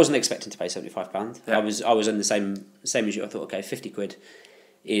 I wasn't expecting to pay £75. Yeah. I was in the same as you. I thought, okay, £50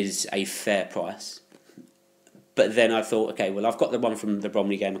 is a fair price. But then I thought, okay, well, I've got the one from the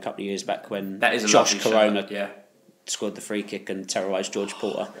Bromley game a couple of years back when Josh Corona scored the free kick and terrorised George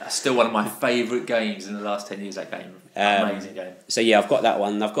Porter. That's still one of my favourite games in the last 10 years, that game. Amazing game. So yeah, I've got that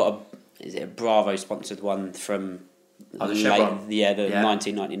one. I've got a Bravo sponsored one from the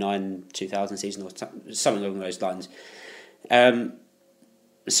 1999-2000 season or something along those lines.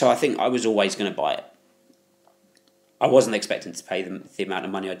 So I think I was always going to buy it. I wasn't expecting to pay the amount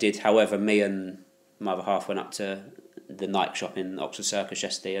of money I did. However, me and my other half went up to the Nike shop in Oxford Circus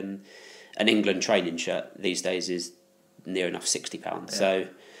yesterday, and an England training shirt these days is near enough £60. Yeah. So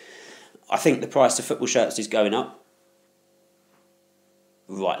I think the price of football shirts is going up,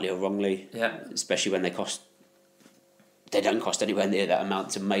 rightly or wrongly. Yeah. Especially when they don't cost anywhere near that amount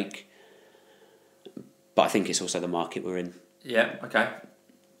to make. But I think it's also the market we're in. Yeah. Okay.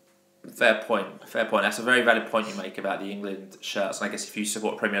 Fair point. That's a very valid point you make about the England shirts. And I guess if you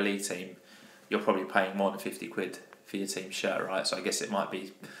support a Premier League team, you're probably paying more than £50 for your team shirt, right? So I guess it might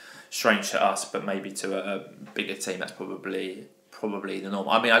be strange to us, but maybe to a bigger team, that's probably the norm.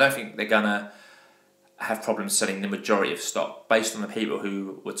 I mean, I don't think they're gonna have problems selling the majority of stock based on the people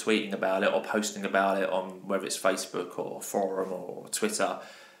who were tweeting about it or posting about it on whether it's Facebook or forum or Twitter.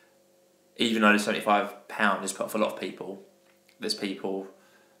 Even though the £75 is put off a lot of people, there's people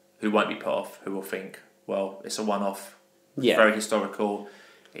who won't be put off, who will think, well, it's a one-off, very historical,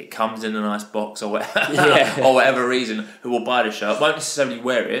 it comes in a nice box or whatever, or whatever reason, who will buy the shirt, won't necessarily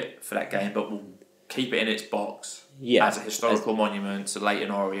wear it for that game, but will keep it in its box as a historical monument to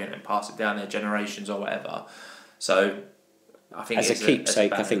Leyton Orient and pass it down their generations or whatever. So I think as a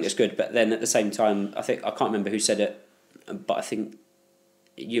keepsake, I think it's good. But then at the same time, I can't remember who said it, but I think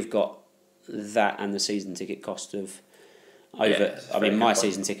you've got that and the season ticket cost of over. I mean, my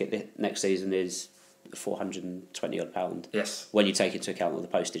season ticket next season is £420 Yes. When you take into account all the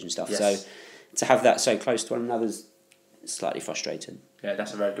postage and stuff. Yes. So to have that so close to one another is slightly frustrating. Yeah,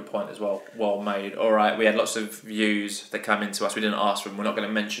 that's a very good point as well. Well made. All right, we had lots of views that come into us. We didn't ask for them. We're not going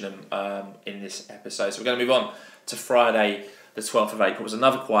to mention them in this episode. So we're going to move on to Friday, the 12th of April. It was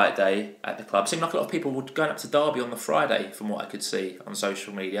another quiet day at the club. Seemed like a lot of people were going up to Derby on the Friday, from what I could see on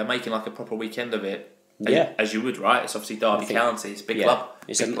social media, making like a proper weekend of it. Yeah. As you would, right? It's obviously Derby County. It's a big club.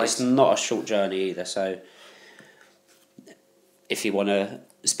 It's not a short journey either. So if you want to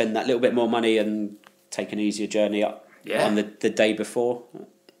spend that little bit more money and take an easier journey up on the day before,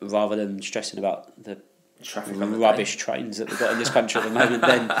 rather than stressing about the traffic rubbish trains that we've got in this country at the moment,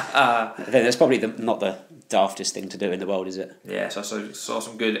 then that's probably not the daftest thing to do in the world, is it? Yeah, so I saw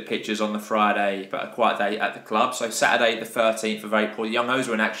some good pictures on the Friday, but a quiet day at the club. So Saturday, the 13th of April, the Young O's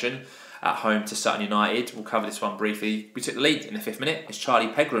were in action at home to Sutton United. We'll cover this one briefly. We took the lead in the 5th minute as Charlie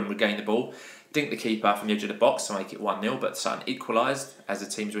Pegram regained the ball, dinked the keeper from the edge of the box to make it 1-0, but Sutton equalised as the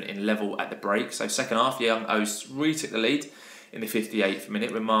teams went in level at the break. So second half, the Young O's retook the lead in the 58th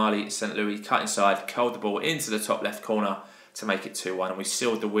minute when Marley St. Louis cut inside, curled the ball into the top left corner to make it 2-1, and we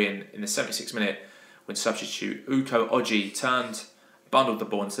sealed the win in the 76th minute when substitute Uko Oji bundled the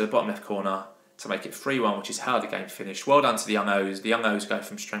ball into the bottom left corner to make it 3-1, which is how the game finished. Well done to the Young O's. The Young O's go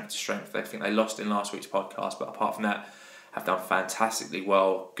from strength to strength. I think they lost in last week's podcast, but apart from that, have done fantastically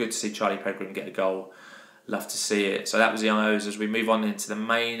well. Good to see Charlie Pegram get a goal. Love to see it. So that was the Young O's. As we move on into the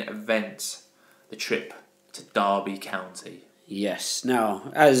main event, the trip to Derby County. Yes. Now,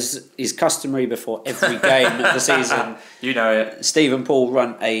 as is customary before every game of the season, you know it. Steve and Paul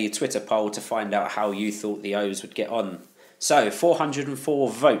run a Twitter poll to find out how you thought the O's would get on. So, 404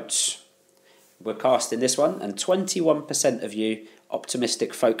 votes were cast in this one, and 21% of you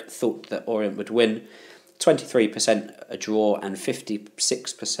optimistic folk thought that Orient would win, 23% a draw, and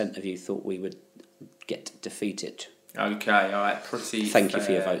 56% of you thought we would get defeated. Okay, all right, pretty Thank fair. you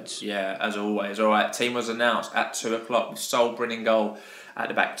for your votes. Yeah, as always. All right, team was announced at 2 o'clock with sole winning goal at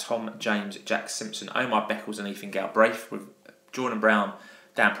the back, Tom James, Jack Simpson, Omar Beckles and Ethan Galbraith, with Jordan Brown,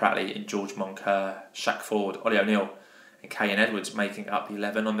 Dan Pratley and George Moncur, Shaq Ford, Ollie O'Neill and Cain Edwards making up the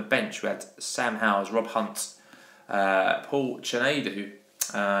 11. On the bench we had Sam Howes, Rob Hunt, Phil Chinadu,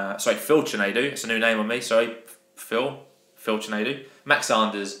 it's a new name on me, Phil Chinadu, Max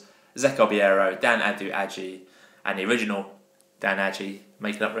Sanders, Zek Obiero, Dan Aji, and the original Dan Aji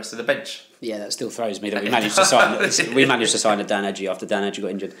making up the rest of the bench. Yeah, that still throws me that we managed to sign a Dan Aji after Dan Aji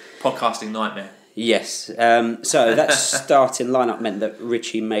got injured. Podcasting nightmare. Yes. So that starting lineup meant that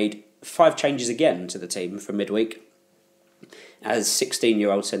Richie made 5 changes again to the team from midweek, as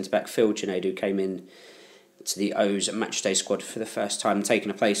 16-year-old centre-back Phil Chinadu came in to the O's matchday squad for the first time,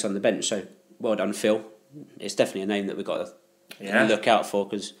 taking a place on the bench. So well done, Phil. It's definitely a name that we've got to look out for,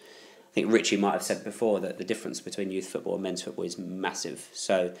 because I think Richie might have said before that the difference between youth football and men's football is massive.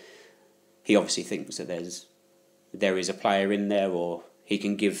 So he obviously thinks that there is a player in there, or he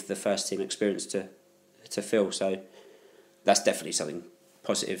can give the first team experience to Phil. So that's definitely something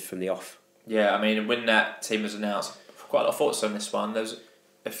positive from the off. Yeah, I mean, when that team was announced, quite a lot of thoughts on this one. There was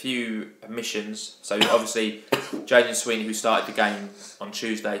a few omissions. So obviously, Jaden Sweeney, who started the game on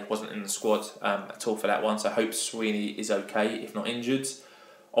Tuesday, wasn't in the squad at all for that one. So I hope Sweeney is okay, if not injured.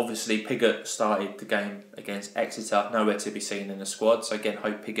 Obviously, Piggott started the game against Exeter, nowhere to be seen in the squad. So again,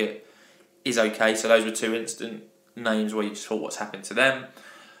 hope Piggott is okay. So those were 2 instant names where you just thought, what's happened to them?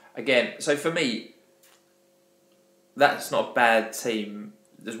 Again, so for me, that's not a bad team.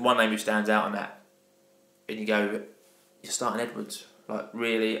 There's one name who stands out on that, and you go, you're starting Edwards. Like,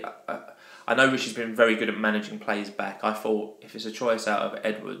 really, I know Richie's been very good at managing players back. I thought, if it's a choice out of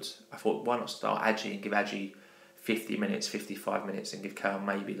Edwards, I thought, why not start Aji and give Aji 50 minutes, 55 minutes, and give Cal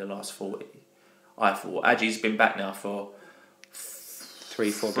maybe the last 40. I thought Aji's been back now for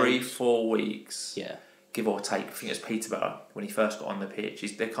 3-4 weeks. Yeah. Give or take. I think it was Peterborough when he first got on the pitch.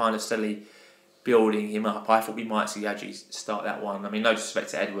 They're kind of steadily building him up. I thought we might see Aji start that one. I mean, no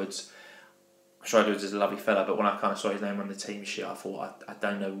disrespect to Edwards. I'm sure Edwards is a lovely fella, but when I kind of saw his name on the team sheet, I thought, I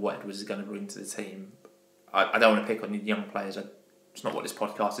don't know what Edwards is going to bring to the team. I don't want to pick on the young players. It's not what this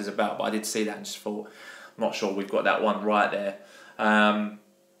podcast is about, but I did see that and just thought, I'm not sure we've got that one right there.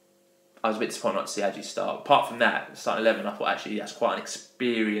 I was a bit disappointed not to see Adji start. Apart from that, starting 11, I thought actually that's quite an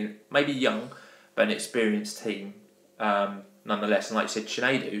experienced, maybe young, but an experienced team nonetheless. And like you said,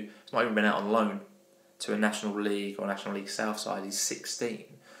 Chinedu has not even been out on loan to a National League or National League South side. He's 16.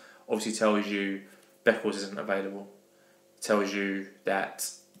 Obviously tells you Beckles isn't available. Tells you that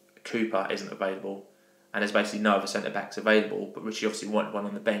Cooper isn't available. And there's basically no other centre-backs available. But Richie obviously wanted one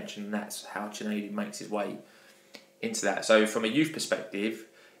on the bench, and that's how Chinedu makes his way into that. So from a youth perspective,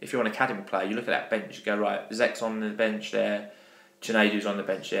 if you're an academy player, you look at that bench, you go, right, Zek's on the bench there, Chinedu's on the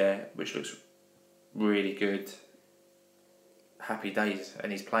bench there, which looks really good. Happy days.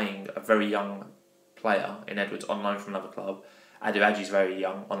 And he's playing a very young player in Edwards on loan from another club. Adu Aji's very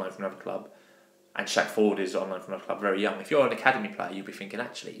young, on loan from another club. And Shaq Ford is on loan from another club, very young. If you're an academy player, you'll be thinking,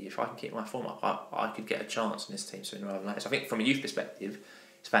 actually, if I can keep my form up, I could get a chance in this team sooner rather than later. So I think from a youth perspective,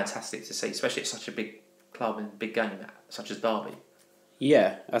 it's fantastic to see, especially at such a big club and big game such as Derby.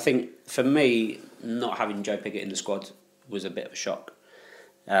 Yeah, I think for me, not having Joe Pigott in the squad was a bit of a shock.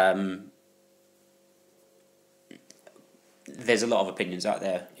 There's a lot of opinions out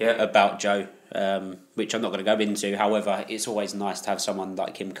there about Joe, which I'm not going to go into. However, it's always nice to have someone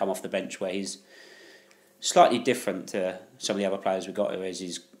like him come off the bench where he's slightly different to some of the other players we've got, whereas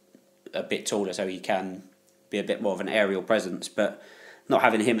he's a bit taller, so he can be a bit more of an aerial presence. But not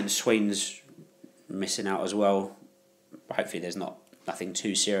having him and Sween's missing out as well, hopefully there's nothing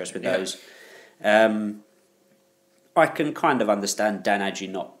too serious with those. I can kind of understand Dan Adji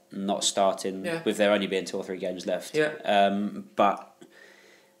not starting with there only being 2 or 3 games left. But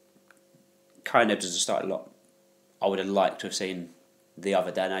Kai Nebs has started a lot. I would have liked to have seen the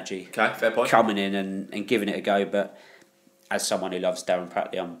other Dan Adji fair point. coming in and giving it a go, but as someone who loves Darren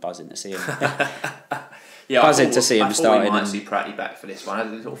Prattley, I'm buzzing to see him. Buzzing to see him starting. I thought we might see Prattley back for this one. I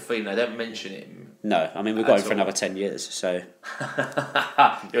had a little feeling they don't mention him. No, I mean we've got him for another 10 years, so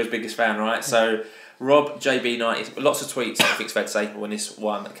you're his biggest fan, right? So Rob JB90, lots of tweets, I think it's fair to say, when this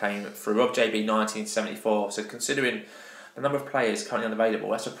one came through. Rob JB 1974. So considering the number of players currently unavailable,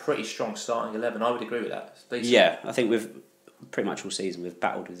 that's a pretty strong starting 11. I would agree with that. Yeah, I think we've pretty much all season we've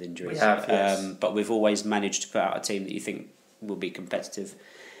battled with injuries. We have, yes. But we've always managed to put out a team that you think will be competitive.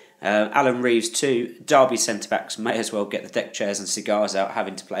 Alan Reeves too. Derby centre-backs may as well get the deck chairs and cigars out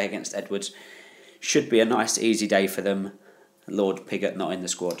having to play against Edwards. Should be a nice easy day for them. Lord Pigott not in the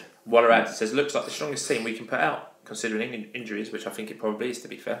squad. Waller adds, says, looks like the strongest team we can put out, considering injuries, which I think it probably is, to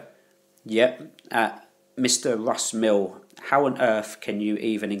be fair. Yep. Mr. Russ Mill, how on earth can you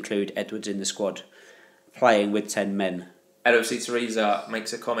even include Edwards in the squad, playing with 10 men? LOC Teresa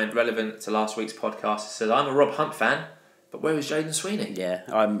makes a comment relevant to last week's podcast. It says, I'm a Rob Hunt fan, but where is Jaden Sweeney? Yeah,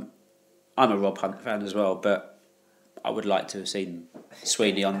 I'm a Rob Hunt fan as well, but I would like to have seen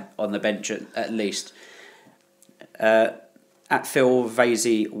Sweeney on the bench at least. At Phil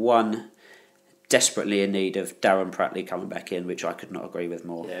Vasey 1, desperately in need of Darren Prattley coming back in, which I could not agree with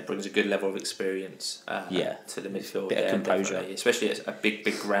more. Yeah, it brings a good level of experience to the midfield. Bit of composure. Definitely. Especially at a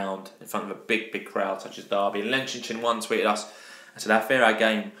big ground in front of a big crowd such as Derby. And Lenchin 1 tweeted us and said, our fair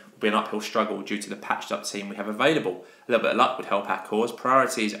game will be an uphill struggle due to the patched up team we have available. A little bit of luck would help our cause.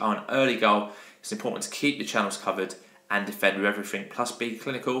 Priorities are an early goal. It's important to keep the channels covered and defend with everything, plus be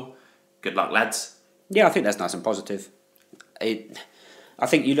clinical. Good luck, lads. Yeah, I think that's nice and positive. I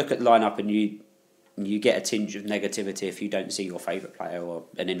think you look at the lineup and you get a tinge of negativity if you don't see your favourite player or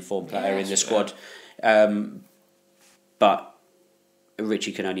an informed player in the squad. But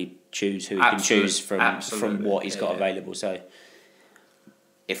Richie can only choose who he can choose from what he's got available. So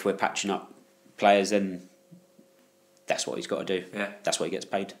if we're patching up players, then that's what he's got to do. Yeah. That's what he gets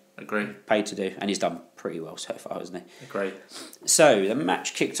paid. Agree. Paid to do. And he's done pretty well so far, hasn't he? Agree. So the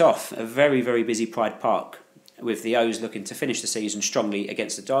match kicked off a very, very busy Pride Park, with the O's looking to finish the season strongly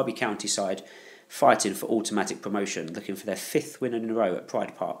against the Derby County side, fighting for automatic promotion, looking for their 5th win in a row at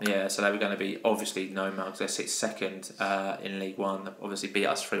Pride Park. Yeah, so they were going to be obviously no because they sit second in League One. Obviously beat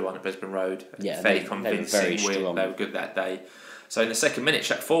us 3-1 at Brisbane Road. Yeah, fairly convincing win. They were good that day. So in the second minute,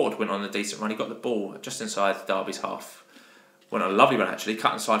 Shaq Ford went on a decent run. He got the ball just inside Derby's half. Went on a lovely run actually,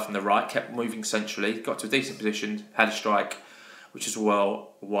 cut inside from the right, kept moving centrally, got to a decent position, had a strike, which is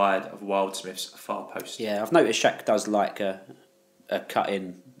well wide of Wildsmith's far post. Yeah, I've noticed Shaq does like a cut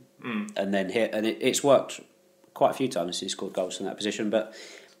in and then hit, and it's worked quite a few times. He's scored goals from that position, but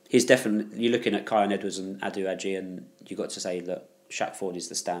he's definitely, you're looking at Kyan Edwards and Adu Aji, and you've got to say that Shaq Ford is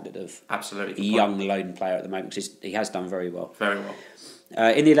the standard of absolutely young lone player at the moment, because he has done very well. Very well.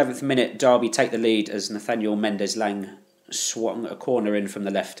 In the 11th minute, Derby take the lead as Nathaniel Mendes-Lang swung a corner in from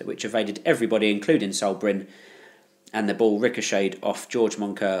the left, which evaded everybody, including Sol Bryn, and the ball ricocheted off George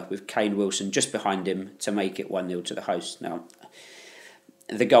Moncur with Kane Wilson just behind him to make it 1-0 to the host. Now,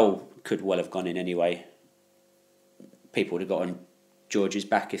 the goal could well have gone in anyway. People would have got on George's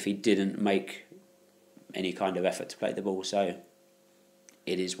back if he didn't make any kind of effort to play the ball. So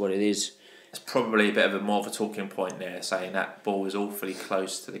it is what it is. It's probably a bit of more of a talking point there, saying that ball was awfully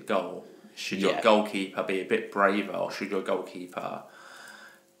close to the goal. Should your goalkeeper be a bit braver, or should your goalkeeper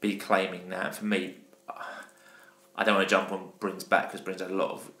be claiming that? For me, I don't want to jump on Bryn's back because Bryn's had a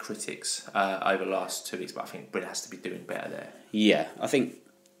lot of critics over the last 2 weeks, but I think Bryn has to be doing better there. Yeah, I think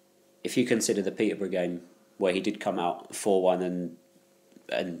if you consider the Peterborough game where he did come out 4-1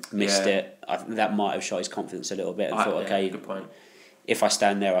 and missed it, that might have shot his confidence a little bit and thought, okay, good point. If I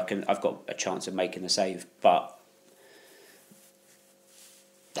stand there, I've got a chance of making the save. But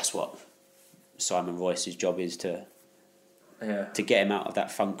that's what Simon Royce's job is, to get him out of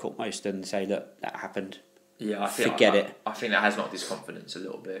that funk almost and say, look, that happened. Yeah, Forget it. I think that has knocked his confidence a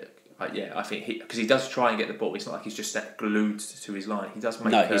little bit. I think because he does try and get the ball. It's not like he's just glued to his line. He does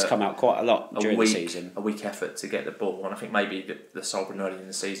make. No, he's come out quite a lot during the season. A weak effort to get the ball, and I think maybe the Solbren early in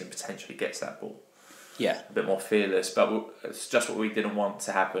the season potentially gets that ball. Yeah, a bit more fearless, but it's just what we didn't want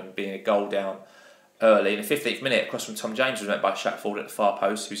to happen. Being a goal down early in the 15th minute, across from Tom James was met by Shatford at the far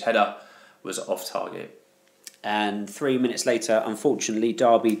post, whose header was off target. And 3 minutes later, unfortunately,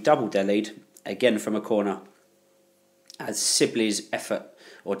 Derby doubled their lead again from a corner, as Sibley's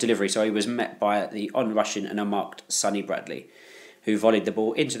delivery was met by the onrushing and unmarked Sonny Bradley, who volleyed the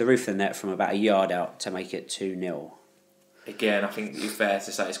ball into the roof of the net from about a yard out to make it 2-0. Again, I think it's fair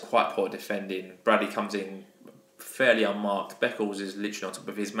to say it's quite poor defending. Bradley comes in fairly unmarked. Beckles is literally on top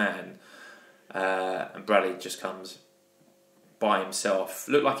of his man, and Bradley just comes by himself.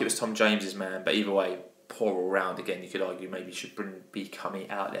 Looked like it was Tom James's man, but either way, poor all round. Again, you could argue maybe he should be coming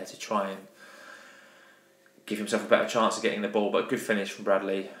out there to try and give himself a better chance of getting the ball, but a good finish from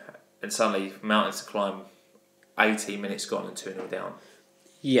Bradley, and suddenly mountains to climb. 18 minutes gone and 2-0 down.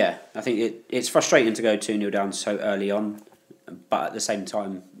 Yeah, I think it's frustrating to go 2-0 down so early on, but at the same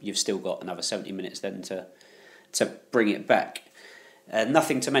time you've still got another 70 minutes then to bring it back.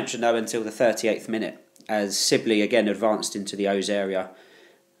 Nothing to mention though until the 38th minute, as Sibley again advanced into the O's area,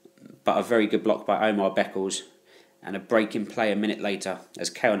 but a very good block by Omar Beckles, and a break in play a minute later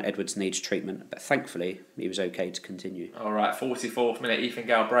as Keon Edwards needs treatment, but thankfully he was okay to continue. Alright, 44th minute, Ethan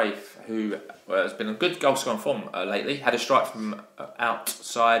Galbraith, who has been a good goal scoring form lately, had a strike from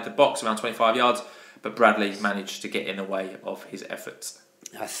outside the box around 25 yards, but Bradley managed to get in the way of his efforts.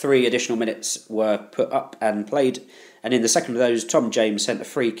 3 additional minutes were put up and played, and in the second of those, Tom James sent a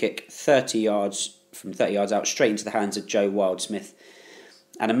free kick 30 yards out straight into the hands of Joe Wildsmith.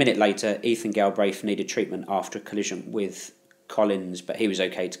 And a minute later, Ethan Galbraith needed treatment after a collision with Collins, but he was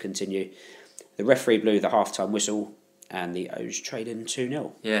okay to continue. The referee blew the half-time whistle, and the O's trade in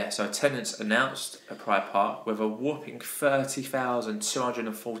 2-0. Yeah, so attendance announced at Pride Park with a whopping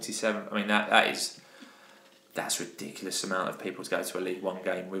 30,247. I mean, that's a ridiculous amount of people to go to a League One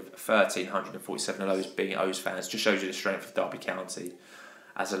game, with 1,347 of those being O's fans. Just shows you the strength of Derby County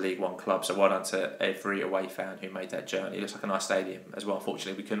as a League One club. So well done to every away fan who made that journey. It looks like a nice stadium as well.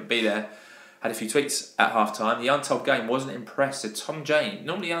 Unfortunately, we couldn't be there. Had a few tweets at half time. The Untold Game wasn't impressed. So Tom James,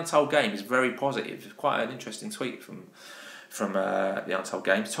 normally the Untold Game is very positive. It's quite an interesting tweet from the Untold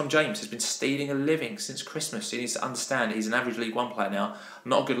Game. Tom James has been stealing a living since Christmas. He needs to understand he's an average League One player now,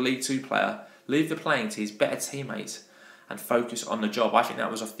 not a good League Two player. Leave the playing to his better teammates and focus on the job. I think that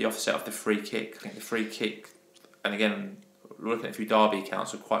was off the offset of the free kick. I think the free kick, and again, looking at a few Derby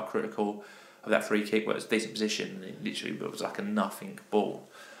accounts, were quite critical of that free kick, where it was a decent position and it literally was like a nothing ball.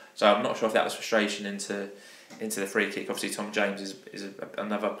 So I'm not sure if that was frustration into the free kick. Obviously, Tom James is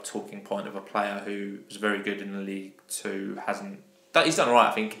another talking point of a player who was very good in the League Two. He's done alright,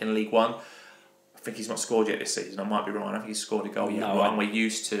 I think, in League One. I think he's not scored yet this season. I might be wrong. I don't think he's scored a goal yet. No, and we're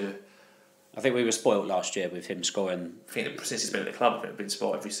used to. I think we were spoilt last year with him scoring. I think that since he's been at the club, I think we've been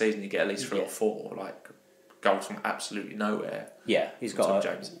spoilt every season. You get at least 3 or 4 goals from absolutely nowhere. Yeah, he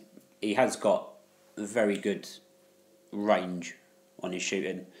has got very good range on his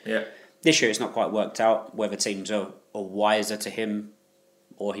shooting. Yeah. This year it's not quite worked out whether teams are wiser to him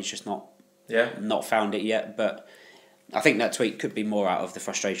or he's just not found it yet. But I think that tweet could be more out of the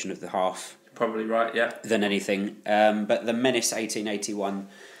frustration of the half. Probably right, yeah. Than anything. But the Menace 1881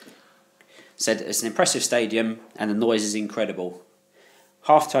 said it's an impressive stadium and the noise is incredible.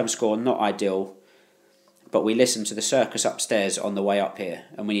 Half-time score not ideal, but we listened to the circus upstairs on the way up here,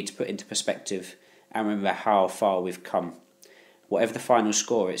 and we need to put into perspective and remember how far we've come. Whatever the final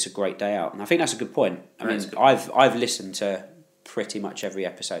score, it's a great day out. And I think that's a good point. I've listened to pretty much every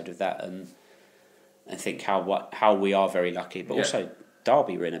episode of that and think how we are very lucky, but also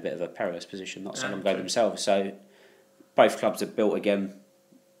Derby were in a bit of a perilous position not so long ago themselves. So both clubs are built again.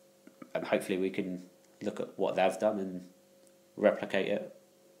 and hopefully we can look at what they've done and replicate it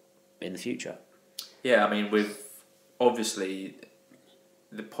in the future. Yeah, I mean, with obviously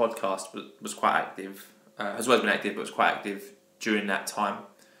the podcast was quite active, has always been active, but was quite active during that time.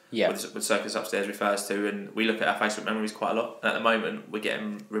 Yeah. With Circus Upstairs refers to, and we look at our Facebook memories quite a lot. And at the moment, we're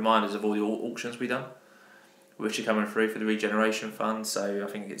getting reminders of all the auctions we've done, which are coming through for the Regeneration Fund. So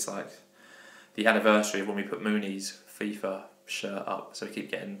I think it's like the anniversary of when we put Mooney's FIFA shirt up. So we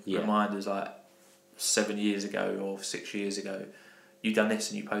keep getting reminders like 7 years ago or 6 years ago, you done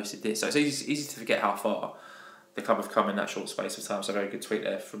this and you posted this. So it's easy to forget how far the club have come in that short space of time. So a very good tweet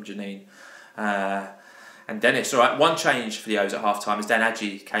there from Janine. And Dennis, all right, one change for the O's at half-time is Dan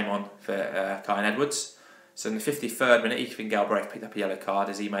Adji came on for Kyan Edwards. So in the 53rd minute, Ethan Galbraith picked up a yellow card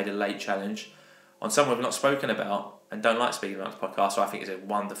as he made a late challenge on someone we've not spoken about and don't like speaking about this podcast, so I think he's a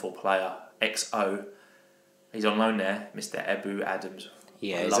wonderful player, XO. He's on loan there, Mr. Ebu Adams.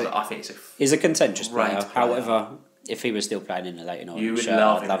 Yeah, I love it. I think he's a contentious player. player. However, if he was still playing in the Leyton Orient shirt, I'd I'd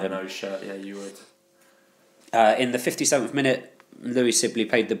love love him him. in those shirt, yeah, you would. In the 57th minute, Louis Sibley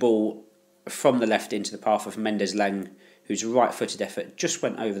played the ball from the left into the path of Mendes Lang, whose right-footed effort just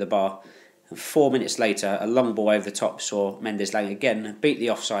went over the bar. And 4 minutes later, a long ball over the top saw Mendes Lang again beat the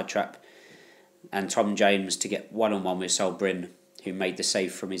offside trap and Tom James to get one-on-one with Sol Bryn, who made the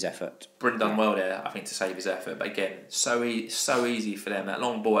save from his effort. Bryn done well there, I think, to save his effort. But again, so easy for them. That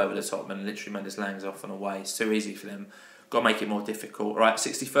long ball over the top and literally Mendes Lang's off and away. It's too easy for them. Got to make it more difficult. Right,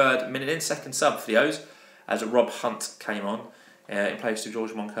 63rd minute in, second sub for the O's, as Rob Hunt came on in place of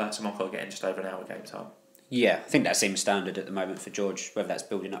George Moncur. So Moncur getting just over an hour game time. Yeah, I think that seems standard at the moment for George, whether that's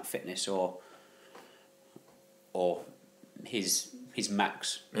building up fitness or his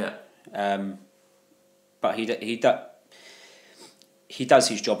max. Yeah. But he does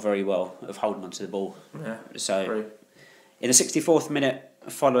his job very well of holding onto the ball. Yeah. So True. in the 64th minute,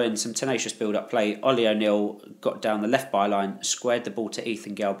 following some tenacious build-up play, Ollie O'Neill got down the left byline, squared the ball to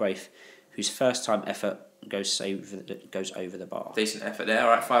Ethan Galbraith, whose first-time effort goes over the bar. Decent effort there. All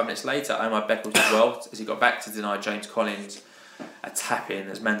right, 5 minutes later, Omar Beckles as well, as he got back to deny James Collins a tap-in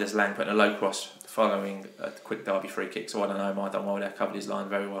as Mendes Lang put in a low cross following a quick Derby free kick. So I don't know, Omar done well there, covered his line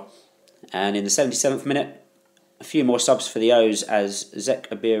very well. And in the 77th minute, a few more subs for the O's as Zek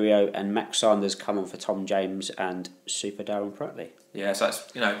Abirio and Max Sanders come on for Tom James and Super Darren Pratley. Yeah, so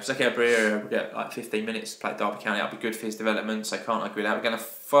that's, Zek Abirio will get like 15 minutes to play at Derby County. That'll be good for his development, so can't agree with that. We're going to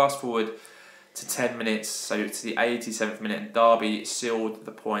fast forward to 10 minutes, so to the 87th minute, and Derby sealed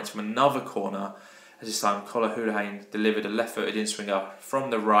the points from another corner as this time Colin Houlihan delivered a left-footed in-swinger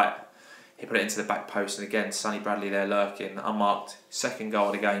from the right. He put it into the back post, and again, Sonny Bradley there lurking, unmarked, second goal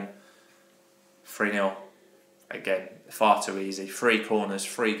of the game, 3-0. Again, far too easy. 3 corners,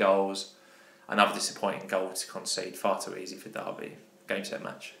 3 goals, another disappointing goal to concede, far too easy for Derby. Game, set,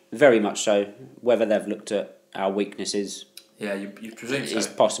 match. Very much so. Whether they've looked at our weaknesses, yeah, you presume so. It's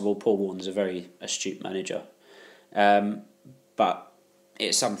possible. Paul Warren's a very astute manager, but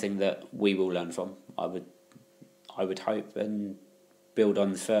it's something that we will learn from. I would hope and build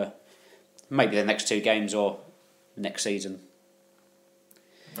on for maybe the next 2 games or next season.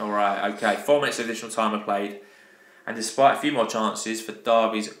 All right, okay. 4 minutes of additional time are played, and despite a few more chances for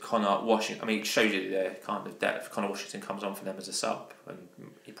Derby's Connor Washington, I mean, it shows you the kind of depth. Connor Washington comes on for them as a sub, and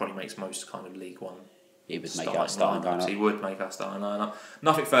he probably makes most kind of League One. He would make our starting lineup. He would make our starting lineup.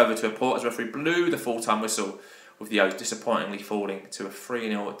 Nothing further to report as referee blew the full-time whistle, with the O's disappointingly falling to a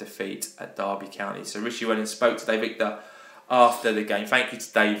 3-0 defeat at Derby County. So Richie Welling spoke to Dave Victor after the game. Thank you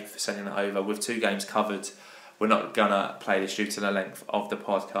to Dave for sending that over. With 2 games covered, we're not going to play this due to the length of the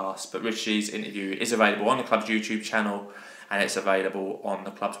podcast, but Richie's interview is available on the club's YouTube channel, and it's available on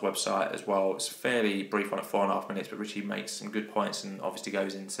the club's website as well. It's fairly brief one at 4.5 minutes, but Richie makes some good points and obviously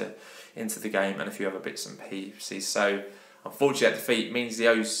goes into the game and a few other bits and pieces. So unfortunately that defeat means the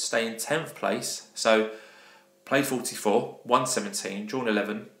O's stay in 10th place. So played 44, won 17, drawn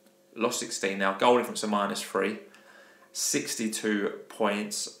 11, lost 16 now, goal difference of -3, 62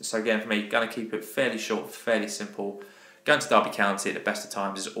 points. So again for me, going to keep it fairly short, fairly simple. Going to Derby County at the best of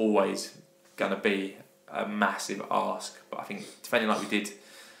times is always going to be a massive ask, but I think defending like we did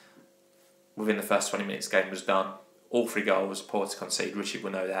within the first 20 minutes, game was done. All 3 goals, poor to concede. Richie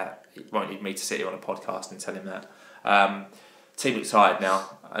will know that. He won't need me to sit here on a podcast and tell him that. Team looks tired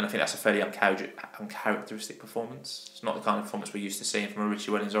now, and I think that's a fairly uncharacteristic performance. It's not the kind of performance we're used to seeing from a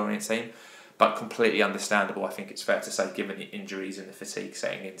Richie Welling's Orient team, but completely understandable, I think it's fair to say, given the injuries and the fatigue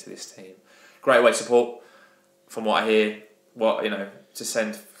setting into this team. Great away support, from what I hear. To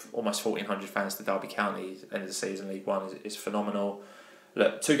send almost 1,400 fans to Derby County at the end of the season, League One, is phenomenal.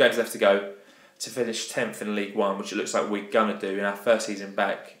 Look, 2 games left to go. to finish 10th in League One, which it looks like we're going to do in our first season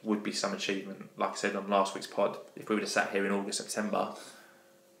back, would be some achievement. Like I said on last week's pod, if we would have sat here in August, September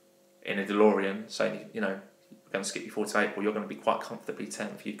in a DeLorean saying, you know, we're going to skip you forward to April, you're going to be quite comfortably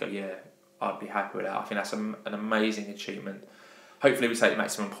 10th, you'd go, yeah, I'd be happy with that. I think that's an amazing achievement. Hopefully we take the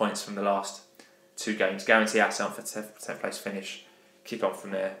maximum points from the last 2 games, guarantee ourselves for 10th place finish, kick on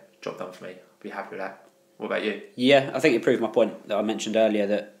from there, job done for me, I'd be happy with that. What about you? Yeah, I think it proved my point that I mentioned earlier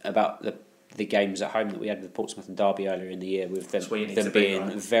that about the games at home that we had with Portsmouth and Derby earlier in the year, with them being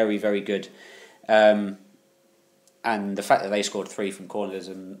right. Very, very good. And the fact that they scored 3 from corners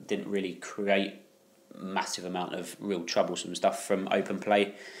and didn't really create a massive amount of real troublesome stuff from open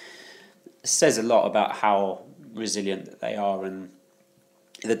play says a lot about how resilient they are and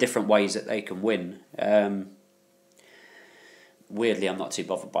the different ways that they can win. Weirdly, I'm not too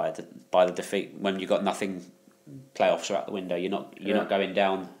bothered by the defeat when you've got nothing. Playoffs are out the window. You're not going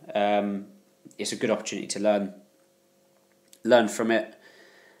down. It's a good opportunity to learn from it,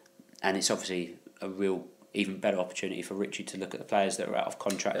 and it's obviously a real even better opportunity for Richie to look at the players that are out of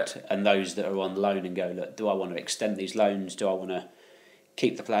contract and those that are on loan and go, look, do I want to extend these loans? Do I want to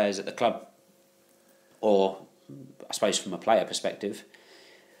keep the players at the club? Or, I suppose from a player perspective,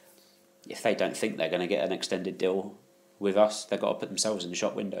 if they don't think they're going to get an extended deal with us, they've got to put themselves in the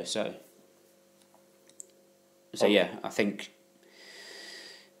shop window. So yeah, I think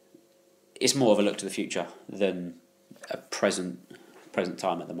it's more of a look to the future than a present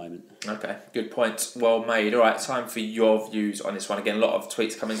time at the moment. Okay, good point. Well made. All right, time for your views on this one. Again, a lot of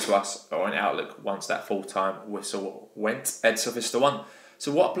tweets coming to us on Outlook once that full-time whistle went. Exeter won.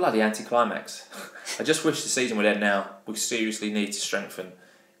 So what a bloody anticlimax. I just wish the season would end now. We seriously need to strengthen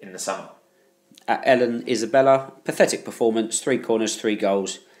in the summer. At Ellen Isabella, pathetic performance, 3 corners, 3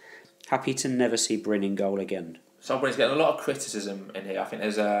 goals. Happy to never see Bryn in goal again. Somebody's getting a lot of criticism in here. I think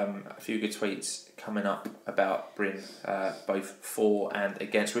there's a few good tweets coming up about Bryn, both for and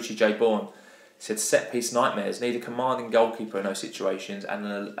against. Richie J. Bourne said, set-piece nightmares, need a commanding goalkeeper in those situations and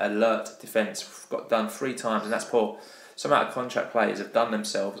an alert defence. Got done 3 times and that's poor. Some out-of-contract players have done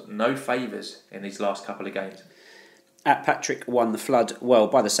themselves no favours in these last couple of games. At Patrick won the flood. Well,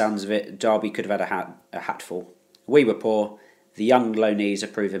 by the sounds of it, Derby could have had a hatful. We were poor. The young loanees are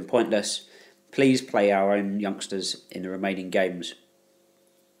proving pointless. Please play our own youngsters in the remaining games.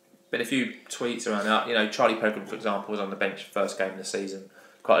 Been a few tweets around that. You know, Charlie Pilgrim, for example, was on the bench first game of the season,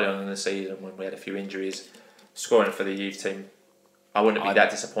 quite early on in the season when we had a few injuries, scoring for the youth team. I wouldn't be that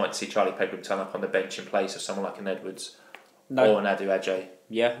disappointed to see Charlie Pilgrim turn up on the bench in place of someone like an Edwards or an Adu Ajay.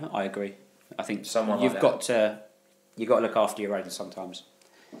 Yeah, I agree. I think someone you've got to look after your own sometimes.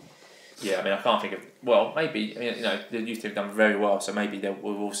 Yeah, I mean, I can't think of... Well, maybe, I mean, you know, the youth team have done very well, so maybe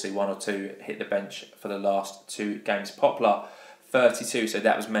we will see 1 or 2 hit the bench for the last 2 games. Poplar, 32, so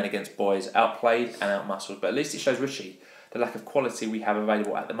that was men against boys, outplayed and outmuscled, but at least it shows Richie the lack of quality we have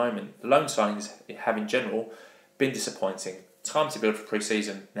available at the moment. The loan signings have, in general, been disappointing. Time to build for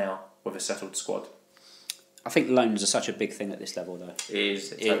pre-season now with a settled squad. I think loans are such a big thing at this level, though.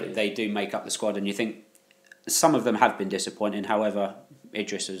 They do make up the squad, and you think some of them have been disappointing. However,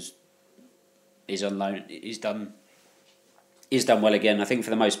 Idris is on loan. He's done well again. I think for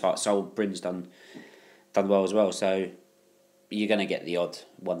the most part, Sol Bryn's done well as well. So you're going to get the odd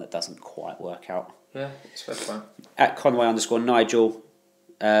one that doesn't quite work out. Yeah, it's fair fun. At Conway_Nigel,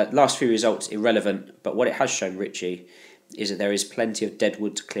 last few results irrelevant, but what it has shown Richie is that there is plenty of dead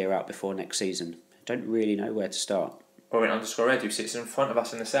wood to clear out before next season. I don't really know where to start. Orient_Ed, who sits in front of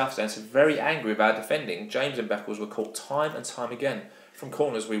us in the south stand, is very angry about defending. James and Beckles were caught time and time again. From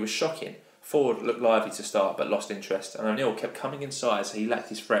corners, we were shocking. Forward looked lively to start, but lost interest. And O'Neill kept coming inside, so he lacked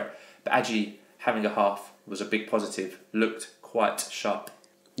his threat. But Adji having a half was a big positive. Looked quite sharp.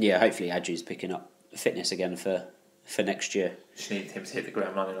 Yeah, hopefully Adji's picking up fitness again for next year. Just needed him to hit the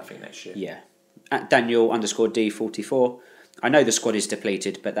ground running, I think, next year. Yeah. At Daniel_D44, I know the squad is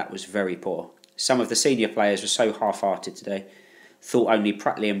depleted, but that was very poor. Some of the senior players were so half-hearted today. Thought only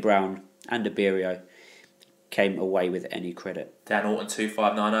Pratley and Brown and Abirio came away with any credit. Dan Orton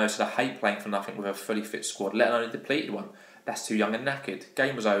 2590 said, I hate playing for nothing with a fully fit squad, let alone a depleted one. That's too young and knackered.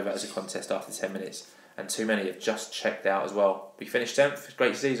 Game was over as a contest after 10 minutes, and too many have just checked out as well. We finished 10th,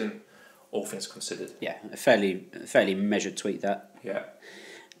 great season, all things considered. Yeah, a fairly measured tweet that. Yeah.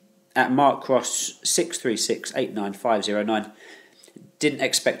 At Mark Cross 636895009, didn't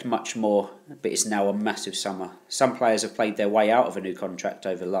expect much more, but it's now a massive summer. Some players have played their way out of a new contract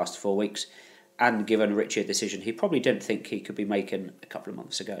over the last 4 weeks and given Richie a decision he probably didn't think he could be making a couple of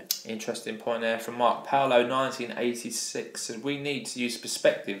months ago. Interesting point there from Mark Paolo, 1986. Said we need to use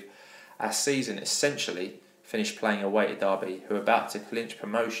perspective. Our season essentially finished playing away at Derby, who are about to clinch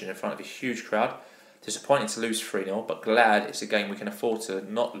promotion in front of a huge crowd. Disappointing to lose 3-0, but glad it's a game we can afford to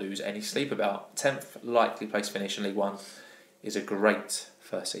not lose any sleep about. 10th likely place finish in League One is a great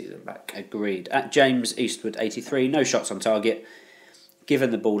first season back. Agreed. At James Eastwood 83, no shots on target.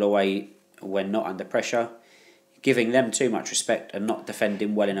 Giving the ball away when not under pressure. Giving them too much respect and not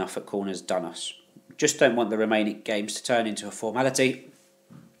defending well enough at corners done us. Just don't want the remaining games to turn into a formality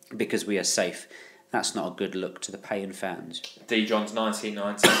because we are safe. That's not a good look to the paying fans. D. Johns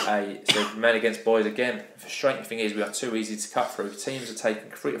 1998 said, men against boys again. The frustrating thing is we are too easy to cut through. Teams are taking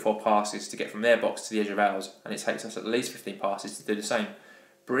 3 to 4 passes to get from their box to the edge of ours, and it takes us at least 15 passes to do the same.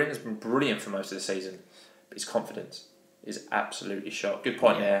 Brynn has been brilliant for most of the season, but his confidence is absolutely shot. Good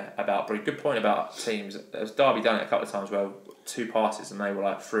point there about Brynn. Good point about teams. There's Derby done it a couple of times where 2 passes and they were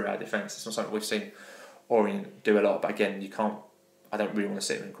like through our defence. It's not something we've seen Orient do a lot, but again, you can't. I don't really want to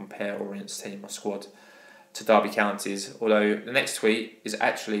sit here and compare Orient's team or squad to Derby County's, although the next tweet is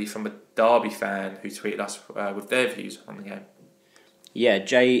actually from a Derby fan who tweeted us with their views on the game. Yeah,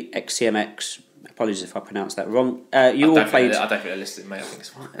 JXCMX, apologies if I pronounced that wrong. I don't think they're listed, mate. I think it's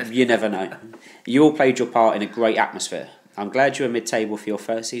fine. You never know. You all played your part in a great atmosphere. I'm glad you were mid-table for your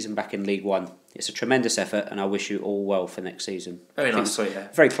first season back in League One. It's a tremendous effort and I wish you all well for next season. Very nice tweet, yeah.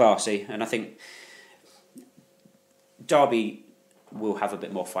 Very classy, and I think Derby will have a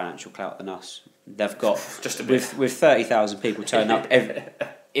bit more financial clout than us. They've got just a bit. With 30,000 people turn up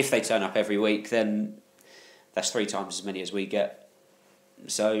if they turn up every week, then that's 3 times as many as we get.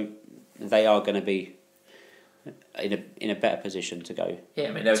 So they are going to be in a better position to go. Yeah,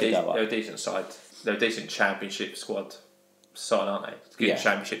 I mean they're a decent side. They're a decent championship side, aren't they? Good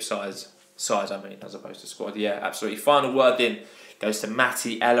championship size. I mean, as opposed to squad. Yeah, absolutely. Final word then goes to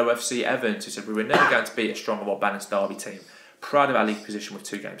Matty LOFC Evans, who said we were never going to beat a stronger, more balanced Derby team. Proud of our league position with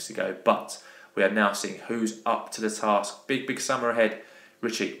 2 games to go, but we are now seeing who's up to the task. Big summer ahead.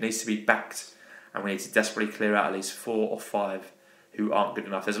 Richie needs to be backed, and we need to desperately clear out at least 4 or 5 who aren't good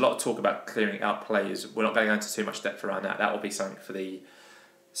enough. There's a lot of talk about clearing out players. We're not going to go into too much depth around that. That will be something for the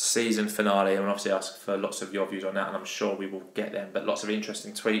season finale, and we'll obviously ask for lots of your views on that, and I'm sure we will get them. But lots of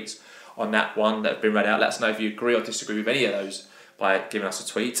interesting tweets on that one that have been read out. Let us know if you agree or disagree with any of those by giving us a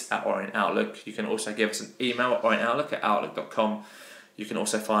tweet at Orient Outlook. You can also give us an email at orientoutlook@outlook.com. You can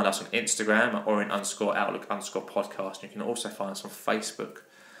also find us on Instagram at Orient_Outlook_podcast. You can also find us on Facebook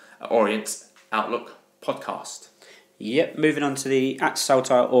at Orient Outlook Podcast. Yep, moving on to the at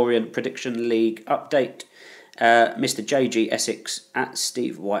Saltire Orient Prediction League update. Mr. JG Essex at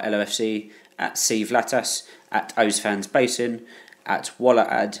Steve White LOFC, at Steve Latas, at Ozfans Basin, at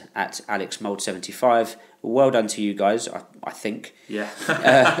Wallaad, at Alex Mold 75. Well done to you guys, I think. Yeah.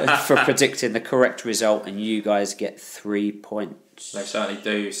 For predicting the correct result, and you guys get 3 points. They certainly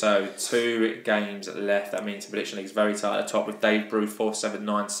do. So 2 games left. That means the prediction league is very tight at the top, with Dave Brew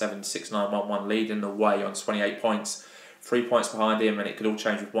 4-7-9-7-6-9-1-1 leading the way on 28 points. 3 points behind him, and it could all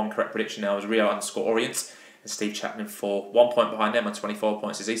change with 1 correct prediction now as Rio_Orient and Steve Chapman 4. 1 point behind them on 24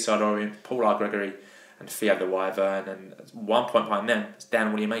 points is Eastside Orient, Paul R. Gregory and Theo the Wyvern, and 1 point behind them is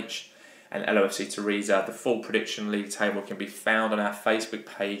Dan William H. and LOFC Teresa. The full prediction league table can be found on our Facebook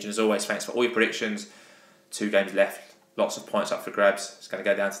page, and as always, thanks for all your predictions. 2 games left, lots of points up for grabs. It's going to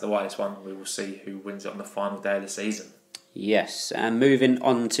go down to the widest one. We will see who wins it on the final day of the season. Yes, and moving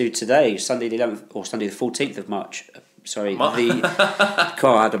on to today, Sunday the 11th or Sunday the 14th of March. Sorry, God,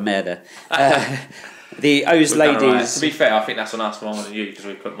 I had a mare there. The O's ladies. Right. To be fair, I think that's on us more than you, because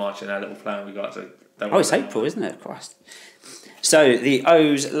we put March in our little plan we got. So it's April, isn't it? Christ. So the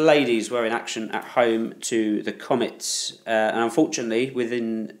O's ladies were in action at home to the Comets, and unfortunately,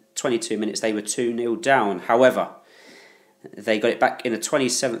 within 22 minutes they were 2-0 down. However, they got it back in the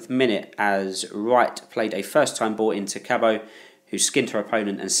 27th minute as Wright played a first-time ball into Cabo, who skinned her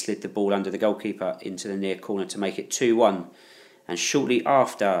opponent and slid the ball under the goalkeeper into the near corner to make it 2-1. And shortly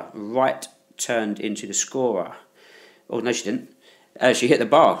after, Wright turned into the scorer. Oh, no, she didn't. She hit the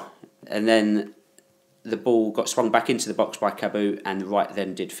bar, and then the ball got swung back into the box by Cabo, and Wright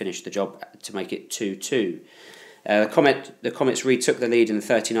then did finish the job to make it 2-2. The Comets retook the lead in the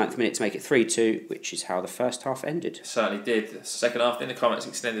 39th minute to make it 3-2, which is how the first half ended. It certainly did. The second half, then the Comets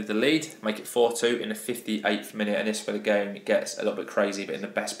extended the lead, make it 4-2 in the 58th minute, and this for the game it gets a little bit crazy, but in the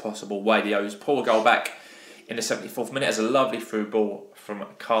best possible way. The O's pull a goal back in the 74th minute as a lovely through ball from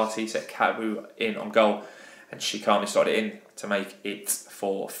Carty set Cabo in on goal, and she calmly slotted it in to make it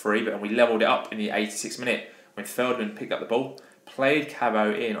 4-3. But we levelled it up in the 86th minute when Feldman picked up the ball, played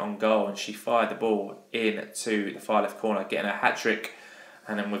Cabo in on goal, and she fired the ball into the far left corner, getting a hat-trick.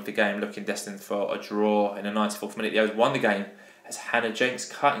 And then with the game looking destined for a draw in the 94th minute, the O's won the game as Hannah Jenks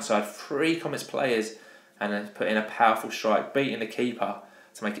cut inside 3 Comets players and then put in a powerful strike, beating the keeper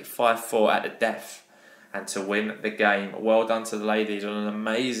to make it 5-4 at the death and to win the game. Well done to the ladies on an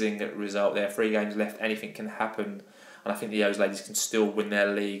amazing result there. 3 games left, anything can happen. And I think the O's ladies can still win their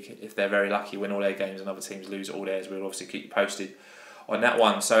league if they're very lucky, win all their games and other teams lose all theirs. We'll obviously keep you posted on that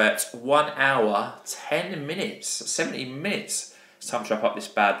one. So at 1 hour, 10 minutes, 70 minutes, it's time to wrap up this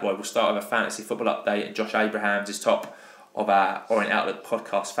bad boy. We'll start with a fantasy football update, and Josh Abrahams is top of our Orient Outlook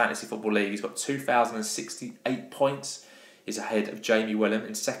Podcast Fantasy Football League. He's got 2,068 points. He's ahead of Jamie Willem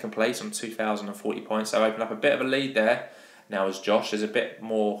in second place on 2,040 points. So opened up a bit of a lead there. Now as Josh, there's a bit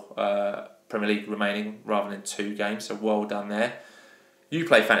more Premier League remaining rather than 2 games. So well done there. You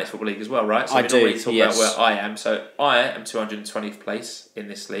play Fantasy Football League as well, right? So I we do, normally talk yes. about where I am. So I am 220th place in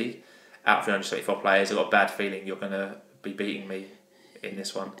this league. Out of 374 players, I've got a bad feeling you're going to be beating me in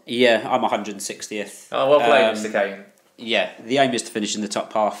this one. Yeah, I'm 160th. Oh, well played, Mr. Cain. Yeah, the aim is to finish in the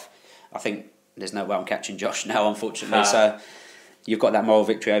top half. I think there's no way I'm catching Josh now, unfortunately. So you've got that moral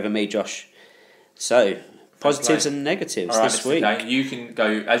victory over me, Josh. So, positives and negatives this week. Cain, you can go,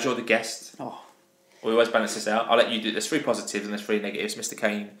 as you're the guest. We always balance this out. I'll let you do. There's 3 positives and there's 3 negatives. Mr.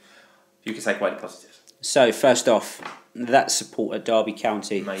 Cain, you can take away the positives. So, first off, that support at Derby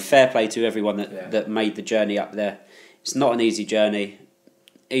County. Amazing. Fair play to everyone that made the journey up there. It's not an easy journey.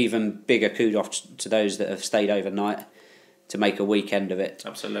 Even bigger kudos to those that have stayed overnight to make a weekend of it.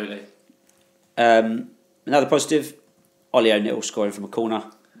 Absolutely. Another positive, Ollie O'Neill scoring from a corner,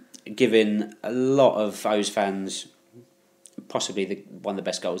 giving a lot of O's fans possibly one of the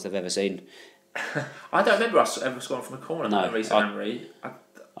best goals they've ever seen. I don't remember us ever scoring from a corner in recent memory.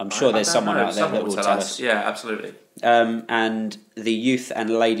 I'm sure there's someone out there that will tell us. Yeah, absolutely. And the youth and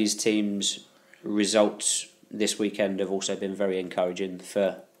ladies teams' results this weekend have also been very encouraging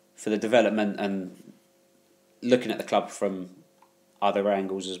for the development and looking at the club from other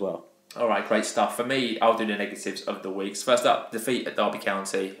angles as well. All right, great stuff. For me, I'll do the negatives of the weeks. First up, defeat at Derby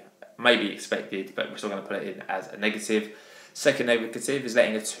County. Maybe expected, but we're still going to put it in as a negative. Second negative is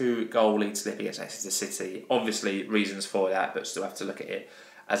letting a 2-goal lead slip against Exeter City. Obviously, reasons for that, but still have to look at it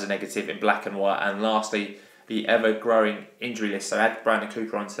as a negative in black and white. And lastly, the ever-growing injury list. So add Brandon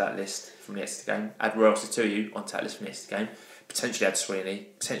Cooper onto that list from the Exeter game. Add Royal Situyu onto that list from the Exeter game. Potentially add Sweeney.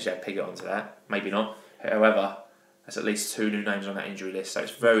 Potentially add Piggott onto that. Maybe not. However, there's at least 2 new names on that injury list, so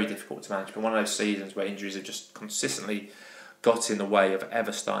it's very difficult to manage. It's been one of those seasons where injuries have just consistently got in the way of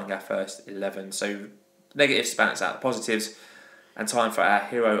ever starting our first 11. So negatives to balance out the positives, and time for our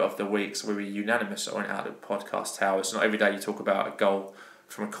hero of the week. So we're unanimous on Outlook Podcast Towers. Not every day you talk about a goal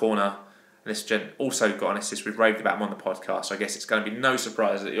from a corner. And this gent also got an assist. We've raved about him on the podcast, so I guess it's going to be no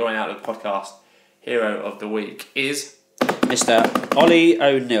surprise that your Outlook Podcast hero of the week is Mr. Ollie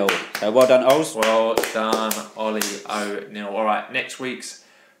O'Neill. So well done, Oz. Well done, Ollie O'Neill. All right, next week's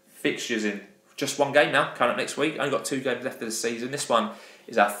fixtures in just 1 game now. Coming up next week. Only got 2 games left of the season. This one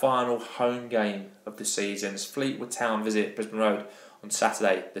is our final home game of the season. It's Fleetwood Town visit Brisbane Road on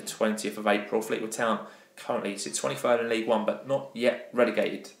Saturday, the 20th of April. Fleetwood Town currently sit 23rd in League One, but not yet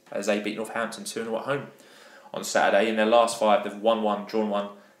relegated, as they beat Northampton 2-0 at home on Saturday. In their last 5, they've won 1, drawn 1,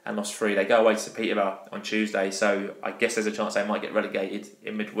 and lost 3. They go away to Peterborough on Tuesday, so I guess there's a chance they might get relegated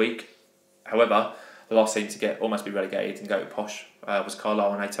in midweek. However, the last team to almost be relegated and go to Posh was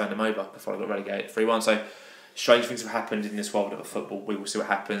Carlisle, and they turned them over before they got relegated 3-1. So strange things have happened in this world of football. We will see what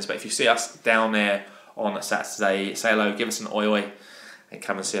happens. But if you see us down there on Saturday, say hello, give us an oi, and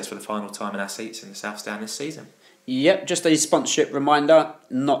come and see us for the final time in our seats in the South Stand this season. Yep, just a sponsorship reminder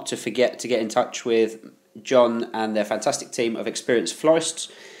not to forget to get in touch with John and their fantastic team of experienced florists.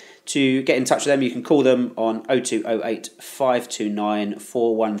 To get in touch with them, you can call them on 0208 529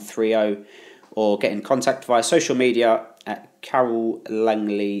 4130 or get in contact via social media at Carol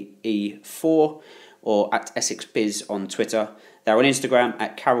Langley E4 or at Essex Biz on Twitter. They're on Instagram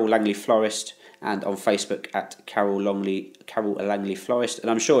at Carol Langley Florist and on Facebook at Carol Langley Florist.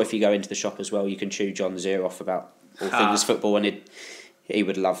 And I'm sure if you go into the shop as well, you can chew John's ear off about all things football, and he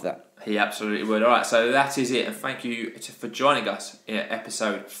would love that. He absolutely would. All right, so that is it, and thank you for joining us in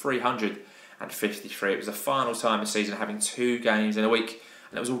episode 353. It was the final time of the season having 2 games in a week,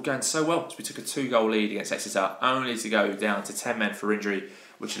 and it was all going so well. So we took a 2-goal lead against Exeter, only to go down to 10 men for injury,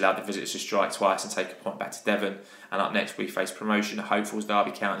 which allowed the visitors to strike twice and take a point back to Devon. And up next, we face promotion hopefuls Derby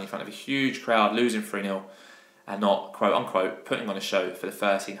County in front of a huge crowd, losing 3-0, and not, quote unquote, putting on a show for the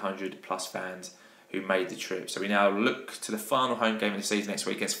 1,300 plus fans who made the trip. So we now look to the final home game of the season next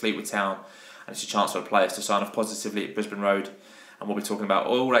week against Fleetwood Town, and it's a chance for the players to sign off positively at Brisbane Road. And we'll be talking about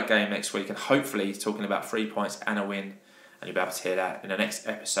all that game next week, and hopefully talking about 3 points and a win. And you'll be able to hear that in the next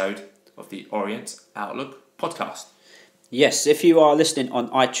episode of the Orient Outlook Podcast. Yes, if you are listening on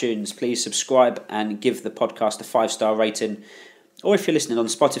iTunes, please subscribe and give the podcast a 5-star rating. Or if you're listening on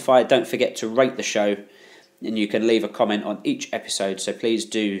Spotify, don't forget to rate the show, and you can leave a comment on each episode, so please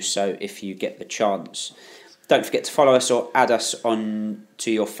do so if you get the chance. Don't forget to follow us or add us on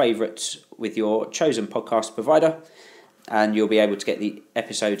to your favourites with your chosen podcast provider, and you'll be able to get the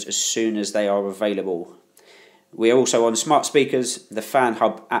episodes as soon as they are available. We are also on smart speakers, the Fan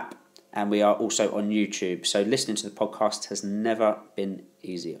Hub app, and we are also on YouTube. So listening to the podcast has never been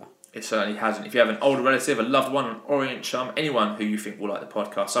easier. It certainly hasn't. If you have an older relative, a loved one, an Orient chum, anyone who you think will like the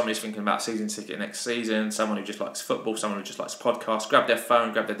podcast, someone who's thinking about season ticket next season, someone who just likes football, someone who just likes podcasts, grab their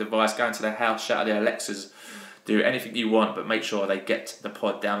phone, grab their device, go into their house, shout at their Alexas, do anything you want, but make sure they get the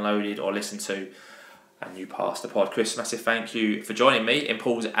pod downloaded or listened to, and you pass the pod. Chris, massive thank you for joining me in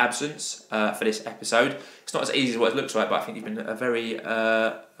Paul's absence for this episode. It's not as easy as what it looks like, but I think you've been a very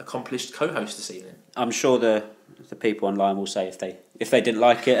accomplished co-host this evening. I'm sure the people online will say if they didn't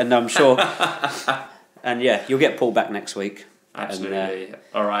like it, and I'm sure. And yeah, you'll get Paul back next week. Absolutely. And,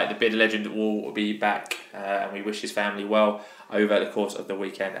 all right, the bearded legend will be back, and we wish his family well over the course of the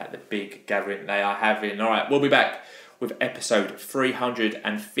weekend at the big gathering they are having. All right, we'll be back with episode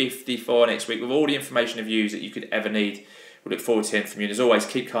 354 next week with all the information and views that you could ever need. We look forward to hearing from you. And as always,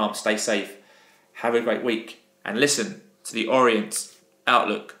 keep calm, stay safe, have a great week, and listen to the Orient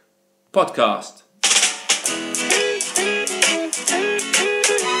Outlook Podcast. We're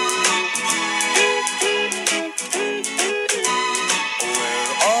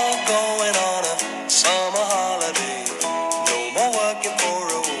all going on a summer holiday. No more working for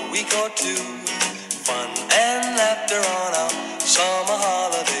a week or two.